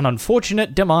meets an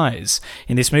unfortunate demise.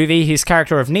 In this movie, his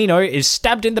character of Nino is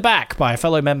stabbed in the back by a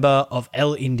fellow member of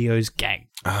El Indio's gang.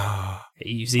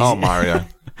 Mario.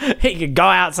 He could go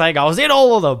out saying, I was in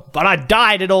all of them, but I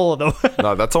died in all of them.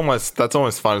 No, that's almost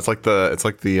fun. It's like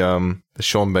the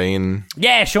Sean Bean.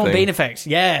 Yeah, Sean thing. Bean effect.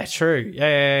 Yeah, true.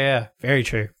 Yeah. Very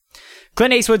true.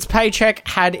 Clint Eastwood's paycheck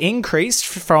had increased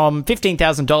from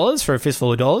 $15,000 for A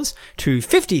Fistful of Dollars to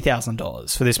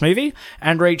 $50,000 for this movie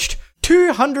and reached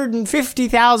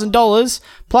 $250,000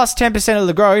 plus 10% of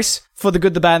the gross for The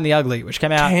Good, the Bad, and the Ugly, which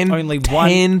came out only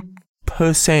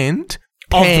 10%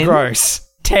 of the gross.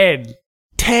 10.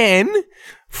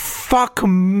 Fuck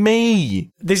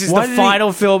me. This is the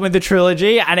final film in the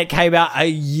trilogy, and it came out a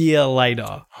year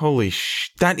later. Holy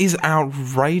that is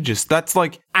outrageous. That's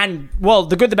like... And, well,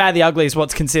 The Good, the Bad, the Ugly is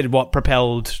what's considered what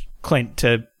propelled Clint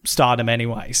to stardom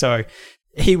anyway, so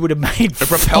he would have made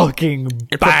fucking bank.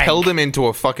 It propelled him into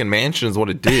a fucking mansion is what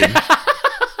it did.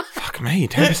 Fuck me,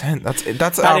 10%.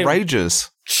 That's outrageous.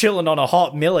 Chilling on a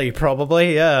hot milli,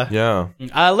 probably, yeah. Yeah.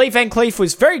 Lee Van Cleef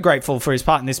was very grateful for his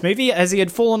part in this movie, as he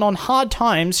had fallen on hard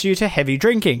times due to heavy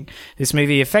drinking. This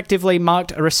movie effectively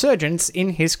marked a resurgence in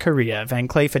his career. Van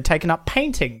Cleef had taken up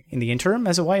painting in the interim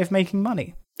as a way of making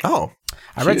money. Oh.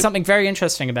 I read something very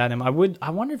interesting about him. I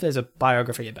wonder if there's a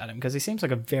biography about him, because he seems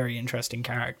like a very interesting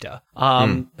character.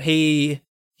 He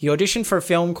auditioned for a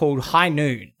film called High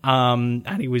Noon,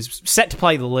 and he was set to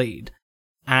play the lead.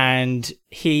 And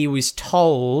he was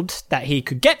told that he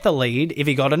could get the lead if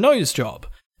he got a nose job,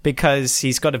 because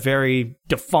he's got a very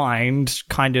defined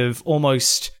kind of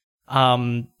almost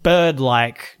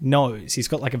bird-like nose. He's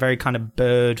got like a very kind of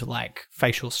bird-like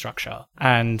facial structure.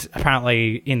 And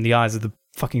apparently in the eyes of the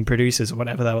fucking producers or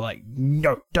whatever, they were like,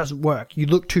 no, it doesn't work. You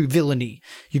look too villainy.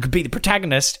 You could be the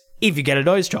protagonist if you get a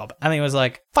nose job. And he was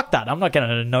like, fuck that. I'm not getting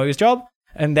a nose job.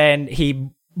 And then he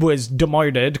was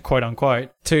demoted, quote unquote,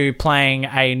 to playing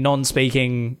a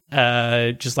non-speaking,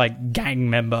 just like gang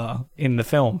member in the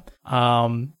film.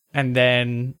 And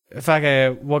then,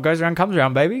 what goes around comes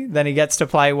around, baby. Then he gets to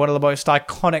play one of the most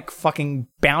iconic fucking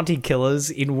bounty killers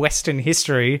in Western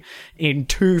history in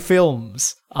 2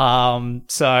 films.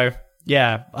 So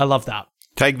yeah, I love that.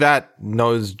 Take that,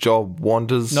 nose job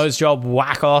wonders. Nose job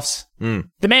whack-offs.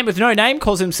 The man with no name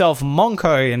calls himself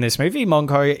Monco in this movie.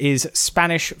 Monco is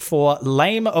Spanish for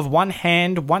lame of one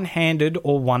hand, one-handed,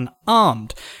 or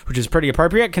one-armed, which is pretty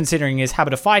appropriate considering his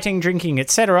habit of fighting, drinking,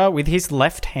 etc. with his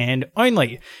left hand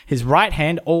only. His right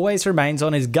hand always remains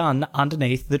on his gun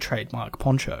underneath the trademark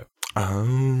poncho. Oh,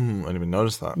 I didn't even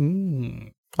notice that.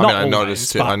 I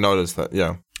noticed that,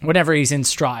 yeah. Whenever he's in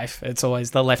strife, it's always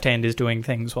the left hand is doing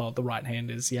things while the right hand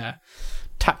is,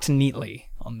 tucked neatly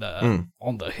on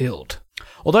the hilt.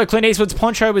 Although Clint Eastwood's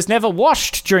poncho was never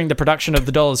washed during the production of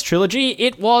the Dollars trilogy,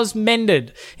 it was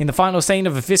mended. In the final scene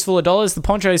of A Fistful of Dollars, the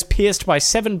poncho is pierced by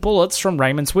 7 bullets from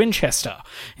Raymond's Winchester.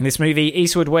 In this movie,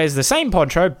 Eastwood wears the same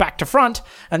poncho back to front,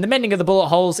 and the mending of the bullet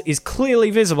holes is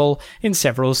clearly visible in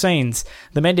several scenes.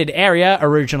 The mended area,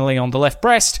 originally on the left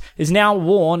breast, is now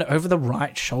worn over the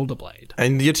right shoulder blade.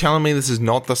 And you're telling me this is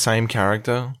not the same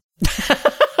character?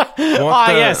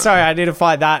 Yeah, sorry, I need to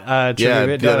find that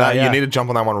trivia bit. You need to jump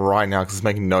on that one right now because it's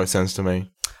making no sense to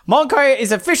me. Monco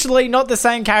is officially not the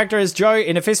same character as Joe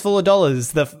in A Fistful of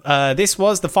Dollars. This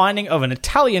was the finding of an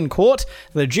Italian court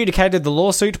that adjudicated the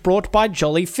lawsuit brought by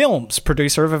Jolly Films,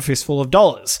 producer of A Fistful of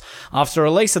Dollars. After the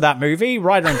release of that movie,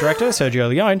 writer and director Sergio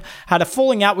Leone had a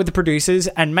falling out with the producers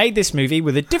and made this movie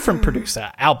with a different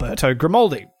producer, Alberto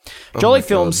Grimaldi. Jolly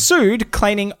Films sued,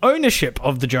 claiming ownership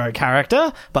of the Joe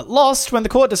character, but lost when the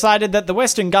court decided that the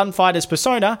Western gunfighter's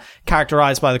persona,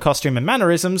 characterized by the costume and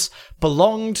mannerisms,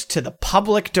 belonged to the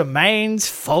public domain's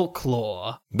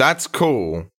folklore. That's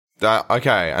cool.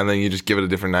 Okay, and then you just give it a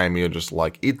different name. You're just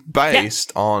like, it's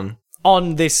based on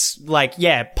this,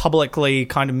 publicly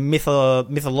kind of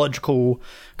mythological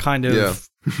kind of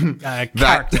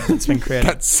character that's been created.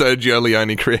 That Sergio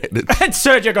Leone created. And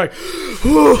Sergio going,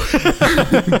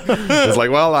 it's like,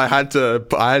 well, I had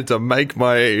to make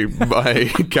my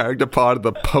character part of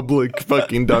the public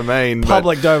fucking domain.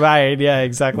 Public domain, yeah,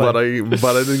 exactly. But I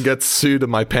didn't get sued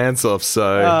and my pants off,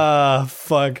 so.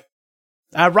 Fuck.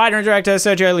 Writer and director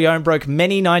Sergio Leone broke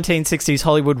many 1960s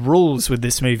Hollywood rules with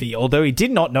this movie, although he did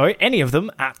not know any of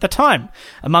them at the time.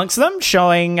 Amongst them,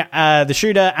 showing the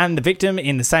shooter and the victim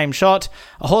in the same shot,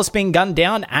 a horse being gunned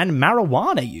down, and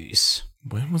marijuana use.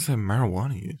 When was there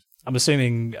marijuana use? I'm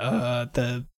assuming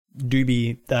the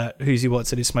doobie that Who's He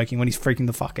What's It is smoking when he's freaking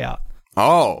the fuck out.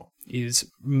 Oh.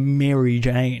 Is Mary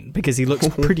Jane, because he looks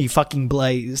pretty fucking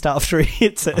blazed after he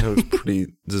hits it. It was pretty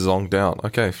zonked out.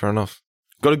 Okay, fair enough.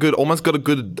 Almost got a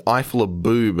good eye full of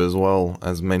boob as well,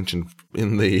 as mentioned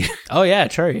in the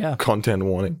content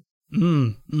warning.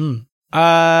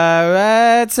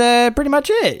 That's pretty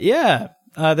much it. Yeah.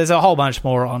 There's a whole bunch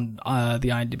more on the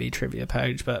IMDb trivia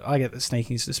page, but I get the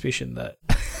sneaking suspicion that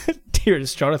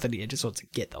dearest Jonathan here just wants to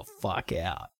get the fuck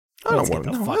out. Let's get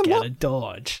the fuck out of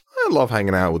Dodge. I love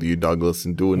hanging out with you, Douglas,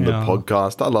 and doing the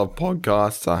podcast. I love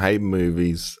podcasts. I hate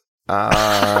movies.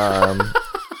 And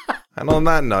on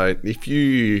that note, if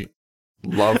you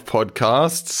love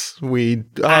podcasts, we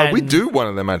do one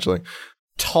of them actually.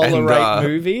 Tolerate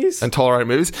movies.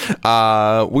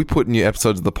 We put new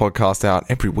episodes of the podcast out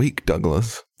every week,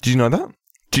 Douglas. Did you know that?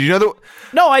 Did you know that?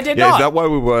 No, I did not. Is that why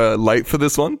we were late for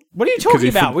this one? What are you talking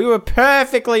about?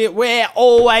 We're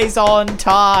always on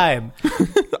time.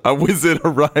 A wizard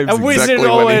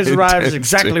arrives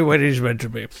exactly when he's meant to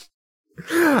be.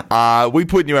 We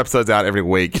put new episodes out every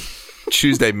week.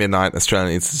 Tuesday midnight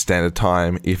Australian Eastern Standard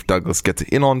Time if Douglas gets it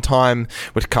in on time,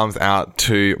 which comes out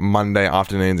to Monday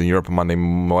afternoons in Europe and Monday.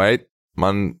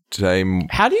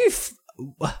 How do you...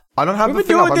 I don't have We've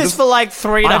been doing this for like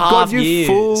 3.5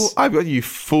 years. I've got you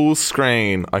full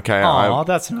screen. Okay. Oh,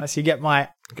 that's nice. You get my...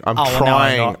 I'm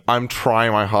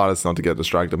trying my hardest not to get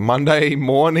distracted. Monday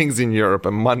mornings in Europe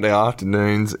and Monday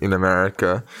afternoons in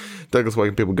America. Douglas, where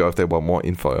can people go if they want more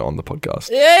info on the podcast?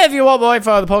 Yeah, if you want more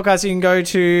info on the podcast, you can go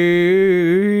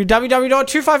to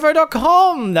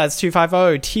www.250.com. That's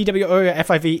 250,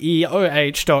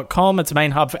 TWOFIVEOH.com. It's the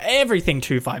main hub for everything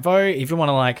 250. If you want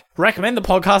to recommend the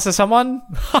podcast to someone,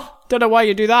 don't know why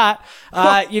you do that.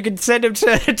 You can send them to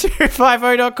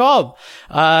 250.com.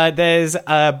 There's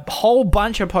a whole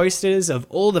bunch of posters of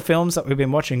all the films that we've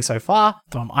been watching so far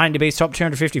from IMDb's top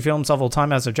 250 films of all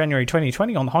time as of January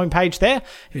 2020 on the homepage there.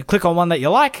 If you click on one that you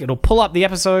like, it'll pull up the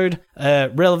episode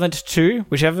relevant to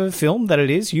whichever film that it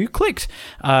is you clicked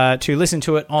to listen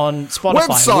to it on Spotify.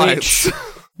 Websites!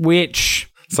 Which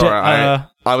sorry,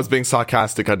 I was being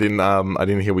sarcastic. I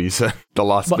didn't hear what you said. The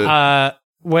last bit.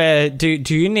 Where do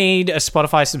you need a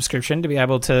Spotify subscription to be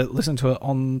able to listen to it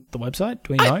on the website?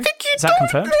 Do we know? I think you Is that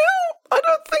confirmed? Know. I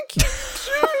don't think you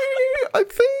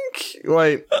do.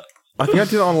 Wait. I think I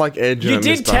did it on Edge. You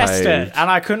did test it, and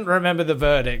I couldn't remember the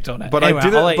verdict on it. But anyway, I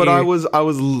did it. But I was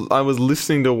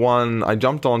listening to one. I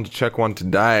jumped on to check one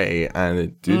today, and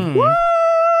it did work.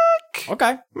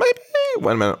 Okay, maybe.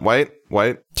 Wait a minute. Wait.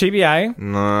 TBA.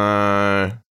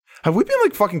 No. Have we been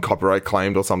fucking copyright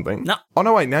claimed or something? No. Oh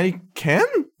no! Wait. Now you can.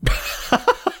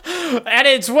 And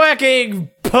it's working.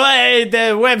 But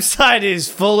the website is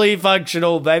fully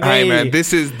functional, baby. Hey man,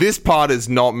 this part is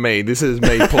not me. This is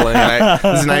me pulling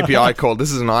this is an API call.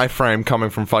 This is an iframe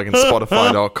coming from fucking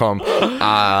Spotify.com.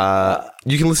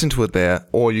 You can listen to it there,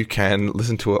 or you can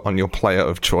listen to it on your player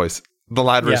of choice. The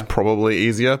latter is probably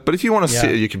easier, but if you want to sit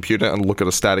at your computer and look at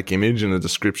a static image and a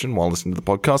description while listening to the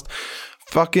podcast,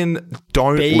 fucking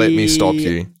don't let me stop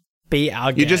you. Be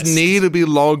our guest. You just need to be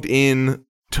logged in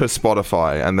to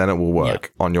Spotify, and then it will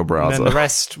work on your browser. And then the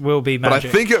rest will be magic. But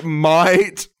I think it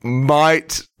might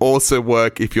also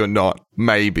work if you're not.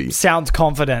 Maybe. Sounds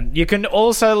confident. You can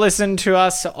also listen to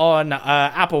us on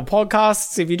Apple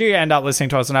Podcasts. If you do end up listening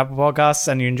to us on Apple Podcasts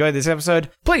and you enjoy this episode,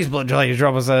 please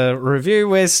drop us a review.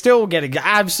 We're still getting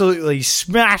absolutely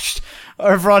smashed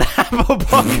over on Apple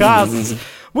Podcasts.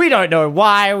 We don't know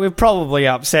why. We've probably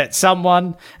upset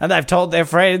someone, and they've told their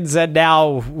friends, and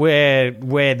now we're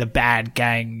the bad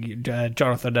gang.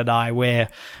 Jonathan and I,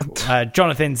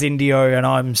 Jonathan's Indio, and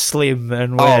I'm Slim,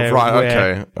 and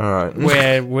okay, all right.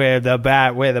 we're the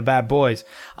bad boys.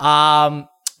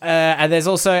 And there's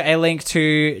also a link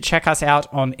to check us out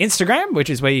on Instagram, which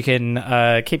is where you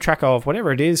can keep track of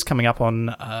whatever it is coming up on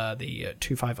the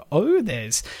 250.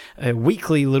 There's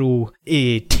weekly little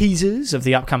teasers of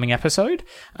the upcoming episode.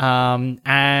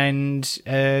 And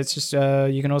it's just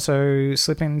you can also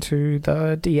slip into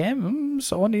the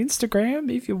DMs on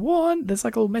Instagram if you want. There's a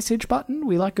little message button.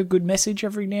 We like a good message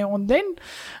every now and then.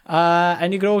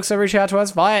 And you can also reach out to us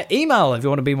via email if you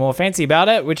want to be more fancy about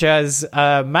it, which is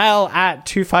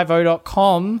mail@250.com.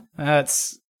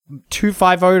 That's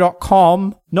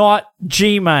 250.com, not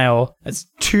Gmail. It's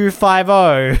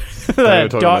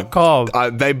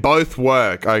 250.com. They both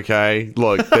work, okay?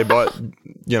 Look, they both,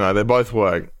 they both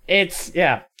work.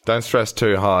 Don't stress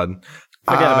too hard.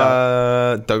 Forget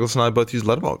about it. Douglas and I both use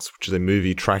Letterboxd, which is a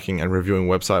movie tracking and reviewing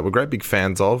website we're great big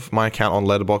fans of. My account on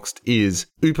Letterboxd is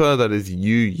Upa, that is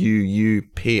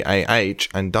UUUPAH,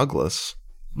 and Douglas.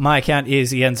 My account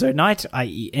is Ienzo Knight,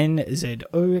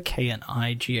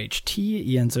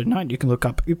 IENZOKNIGHT, Ienzo Knight. You can look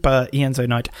up Upa, Ienzo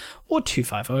Knight, or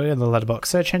 250 in the Letterboxd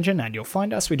search engine, and you'll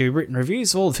find us. We do written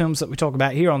reviews of all the films that we talk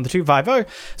about here on the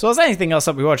 250. So as anything else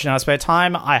that we watch in our spare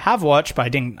time, I have watched, but I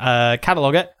didn't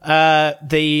catalogue it,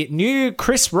 the new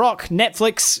Chris Rock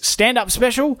Netflix stand-up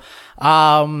special.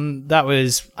 That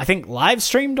was, I think, live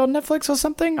streamed on Netflix or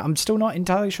something. I'm still not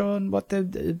entirely sure on what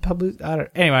the public.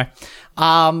 Anyway,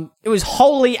 it was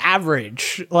wholly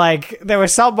average. Like there were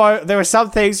some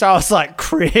things where I was like,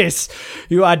 Chris,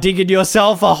 you are digging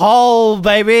yourself a hole,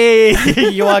 baby.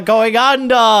 You are going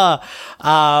under.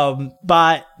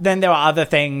 But then there were other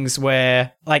things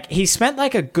where like he spent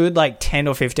like a good like 10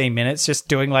 or 15 minutes just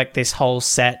doing like this whole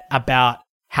set about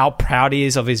how proud he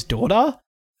is of his daughter.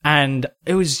 And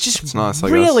it was just nice,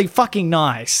 really fucking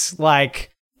nice. Like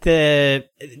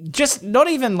just not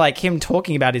even like him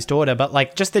talking about his daughter, but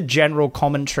like just the general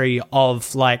commentary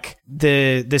of like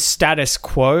the status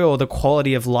quo or the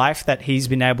quality of life that he's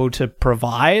been able to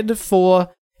provide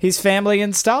for his family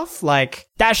and stuff. Like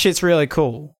that shit's really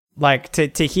cool. Like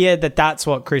to hear that that's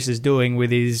what Chris is doing with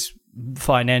his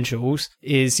financials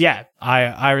is, yeah,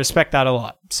 I respect that a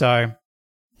lot. So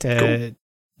to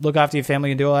look after your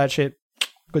family and do all that shit.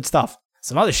 Good stuff.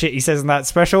 Some other shit he says in that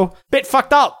special. Bit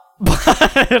fucked up.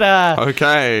 But,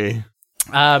 okay.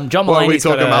 John Mulaney's are we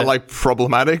talking about, like,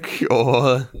 problematic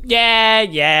or?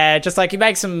 Yeah. Just, like, he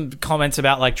makes some comments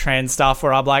about, like, trans stuff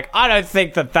where I'm like, I don't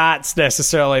think that that's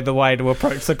necessarily the way to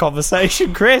approach the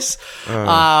conversation, Chris.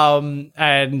 And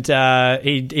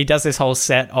he does this whole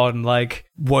set on, like,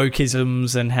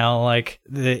 wokeisms and how, like,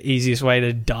 the easiest way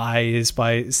to die is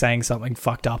by saying something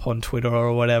fucked up on Twitter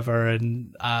or whatever.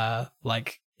 And,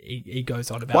 like, he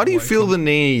goes on about why do you feel the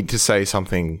need to say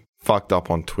something fucked up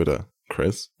on Twitter,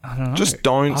 Chris? I don't know. Just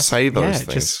don't say those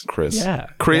things, Chris. Yeah.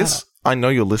 Chris, I know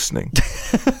you're listening.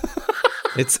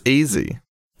 It's easy.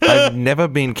 I've never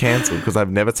been cancelled because I've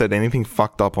never said anything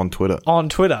fucked up on Twitter. On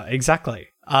Twitter, exactly.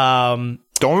 Don't.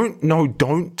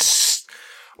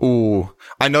 Ooh,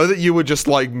 I know that you were just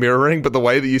like mirroring, but the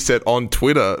way that you said on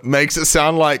Twitter makes it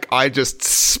sound like I just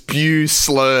spew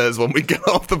slurs when we get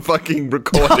off the fucking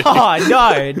recording.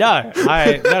 Oh, no.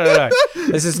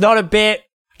 This is not a bit.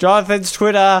 Jonathan's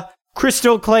Twitter,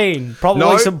 crystal clean.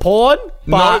 Probably some porn,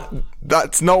 but... No,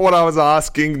 that's not what I was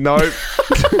asking. No.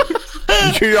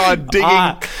 You are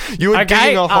digging... you are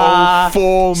digging a hole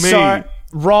for me. So,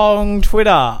 wrong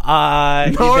Twitter.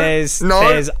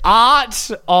 There's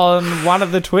art on one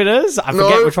of the Twitters. I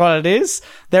forget which one it is.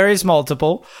 There is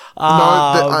multiple.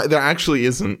 There actually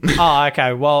isn't. Oh,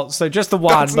 okay. Well, so just the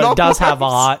one, but it does have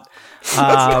art. That's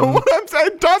not what I'm saying.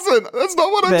 It doesn't. That's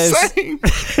not what I'm saying.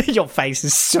 Your face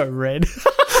is so red.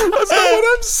 That's not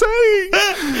what I'm saying.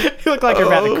 You look like you're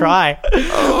about to cry.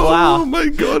 Wow. Oh my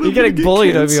God. You're getting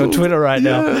bullied over your Twitter right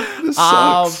now. This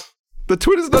sucks. The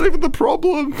Twitter's not even the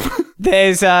problem.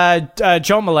 There's a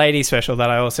John Mulaney special that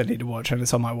I also need to watch, and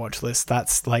it's on my watch list.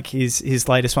 That's like his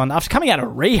latest one after coming out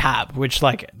of rehab, which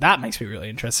like that makes me really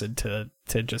interested to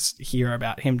just hear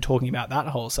about him talking about that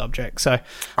whole subject. So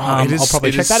I'll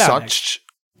probably check that out next.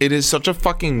 It is such a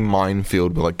fucking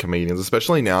minefield with like comedians,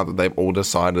 especially now that they've all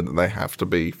decided that they have to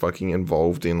be fucking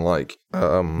involved in like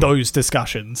those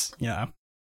discussions. Yeah.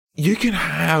 You can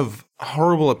have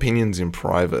horrible opinions in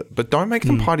private, but don't make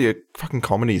them part of your fucking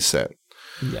comedy set.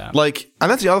 Yeah. Like, and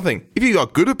that's the other thing. If you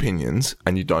got good opinions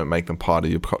and you don't make them part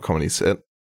of your comedy set,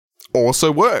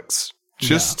 also works.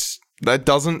 That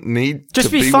doesn't need to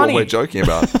be funny. What we're joking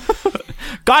about.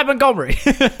 Guy Montgomery.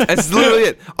 It's literally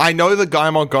it. I know that Guy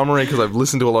Montgomery, because I've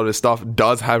listened to a lot of his stuff,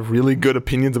 does have really good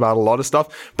opinions about a lot of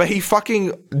stuff, but he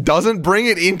fucking doesn't bring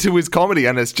it into his comedy,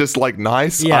 and it's just like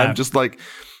nice. Yeah. I'm just like...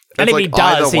 And if he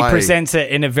does, he presents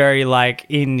it in a very, like,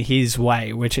 in his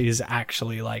way, which is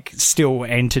actually, like, still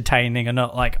entertaining and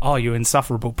not like, oh, you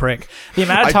insufferable prick. The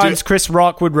amount of times Chris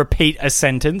Rock would repeat a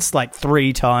sentence, like,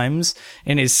 3 times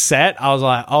in his set, I was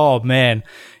like, oh, man,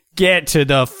 get to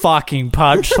the fucking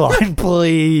punchline,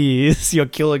 please. You're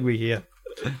killing me here.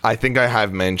 I think I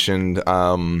have mentioned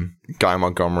Guy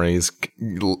Montgomery's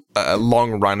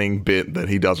long-running bit that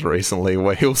he does recently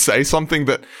where he'll say something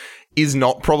that is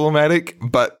not problematic,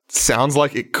 but sounds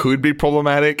like it could be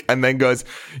problematic, and then goes,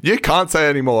 you can't say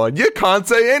anymore. You can't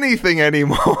say anything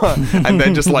anymore. And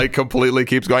then just like completely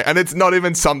keeps going. And it's not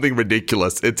even something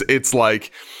ridiculous. It's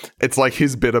like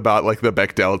his bit about like the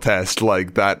Bechdel test,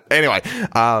 like that. Anyway,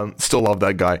 still love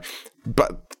that guy.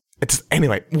 But it's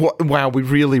anyway, wow, we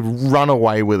really run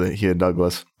away with it here,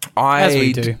 Douglas. As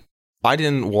we do. I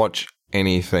didn't watch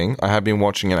anything. I have been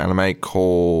watching an anime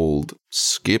called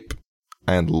Skip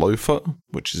and Loafer,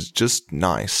 which is just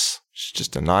nice. It's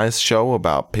just a nice show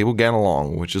about people getting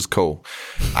along, which is cool.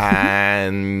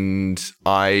 And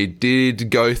I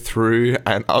did go through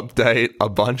and update a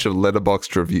bunch of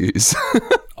Letterboxd reviews.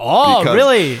 Oh,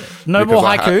 really? No more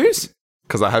haikus?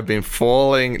 Because I have been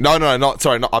falling... No, not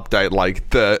update. Like,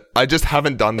 I just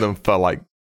haven't done them for like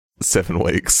 7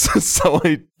 weeks. So I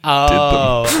did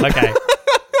them. Okay.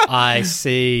 I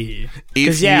see. If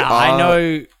Because you I are-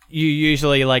 know you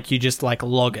usually you just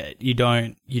log it. You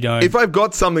don't. If I've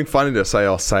got something funny to say,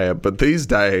 I'll say it. But these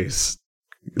days,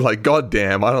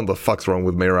 goddamn, I don't know what the fuck's wrong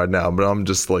with me right now. But I'm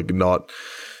just not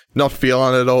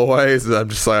feeling it always. I'm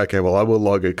just okay, well, I will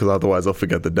log it because otherwise I'll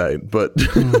forget the date. But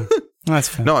That's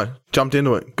fair. no, jumped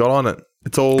into it, got on it.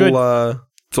 It's all Good.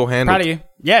 it's all handled. Proud of you.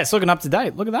 Yeah, it's looking up to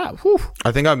date. Look at that. Whew.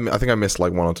 I think I missed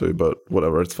one or two, but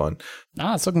whatever, it's fine.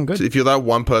 It's looking good. If you're that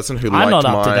one person who I'm liked not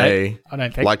up to date. I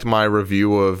don't think. liked my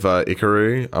review of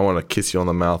Ikaru, I want to kiss you on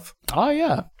the mouth. Oh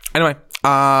yeah. Anyway,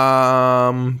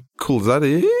 cool. Is that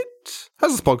it?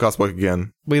 How's this podcast work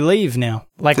again? We leave now.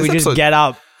 This we just episode- get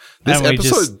up. This and we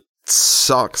episode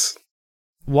sucks.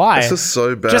 Why? This is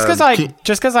so bad. Just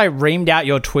because I reamed out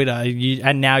your Twitter,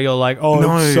 and now you're like,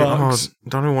 it sucks.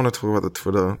 Don't even want to talk about the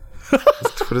Twitter.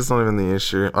 Twitter's not even the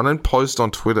issue. I don't post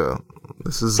on Twitter.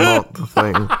 This is not the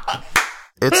thing.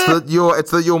 It's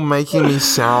that you're making me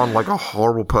sound like a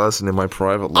horrible person in my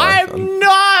private life. I'm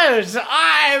not.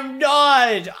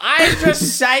 I'm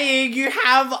just saying you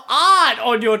have art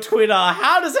on your Twitter.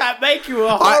 How does that make you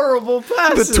a horrible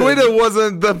person? The Twitter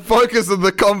wasn't the focus of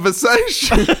the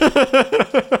conversation.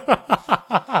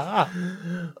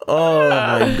 Oh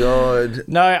my god!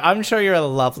 No, I'm sure you're a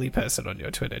lovely person on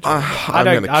your Twitter. I'm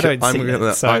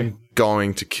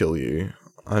going to kill you.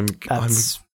 I'm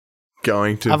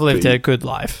going to. I've lived a good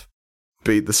life.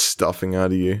 Beat the stuffing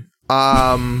out of you.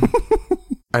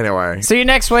 Anyway, see you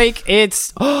next week.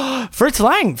 It's Fritz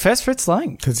Lang. First Fritz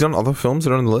Lang. Has he done other films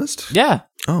that are on the list? Yeah.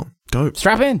 Oh, dope.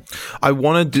 Strap in. I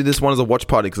want to do this one as a watch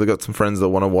party because I got some friends that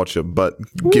want to watch it. But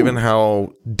given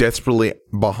how desperately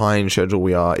behind schedule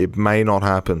we are, it may not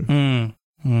happen.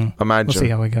 Imagine. We'll see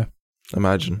how we go.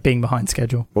 Imagine being behind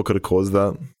schedule. What could have caused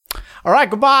that? All right.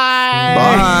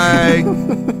 Goodbye.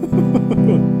 Bye.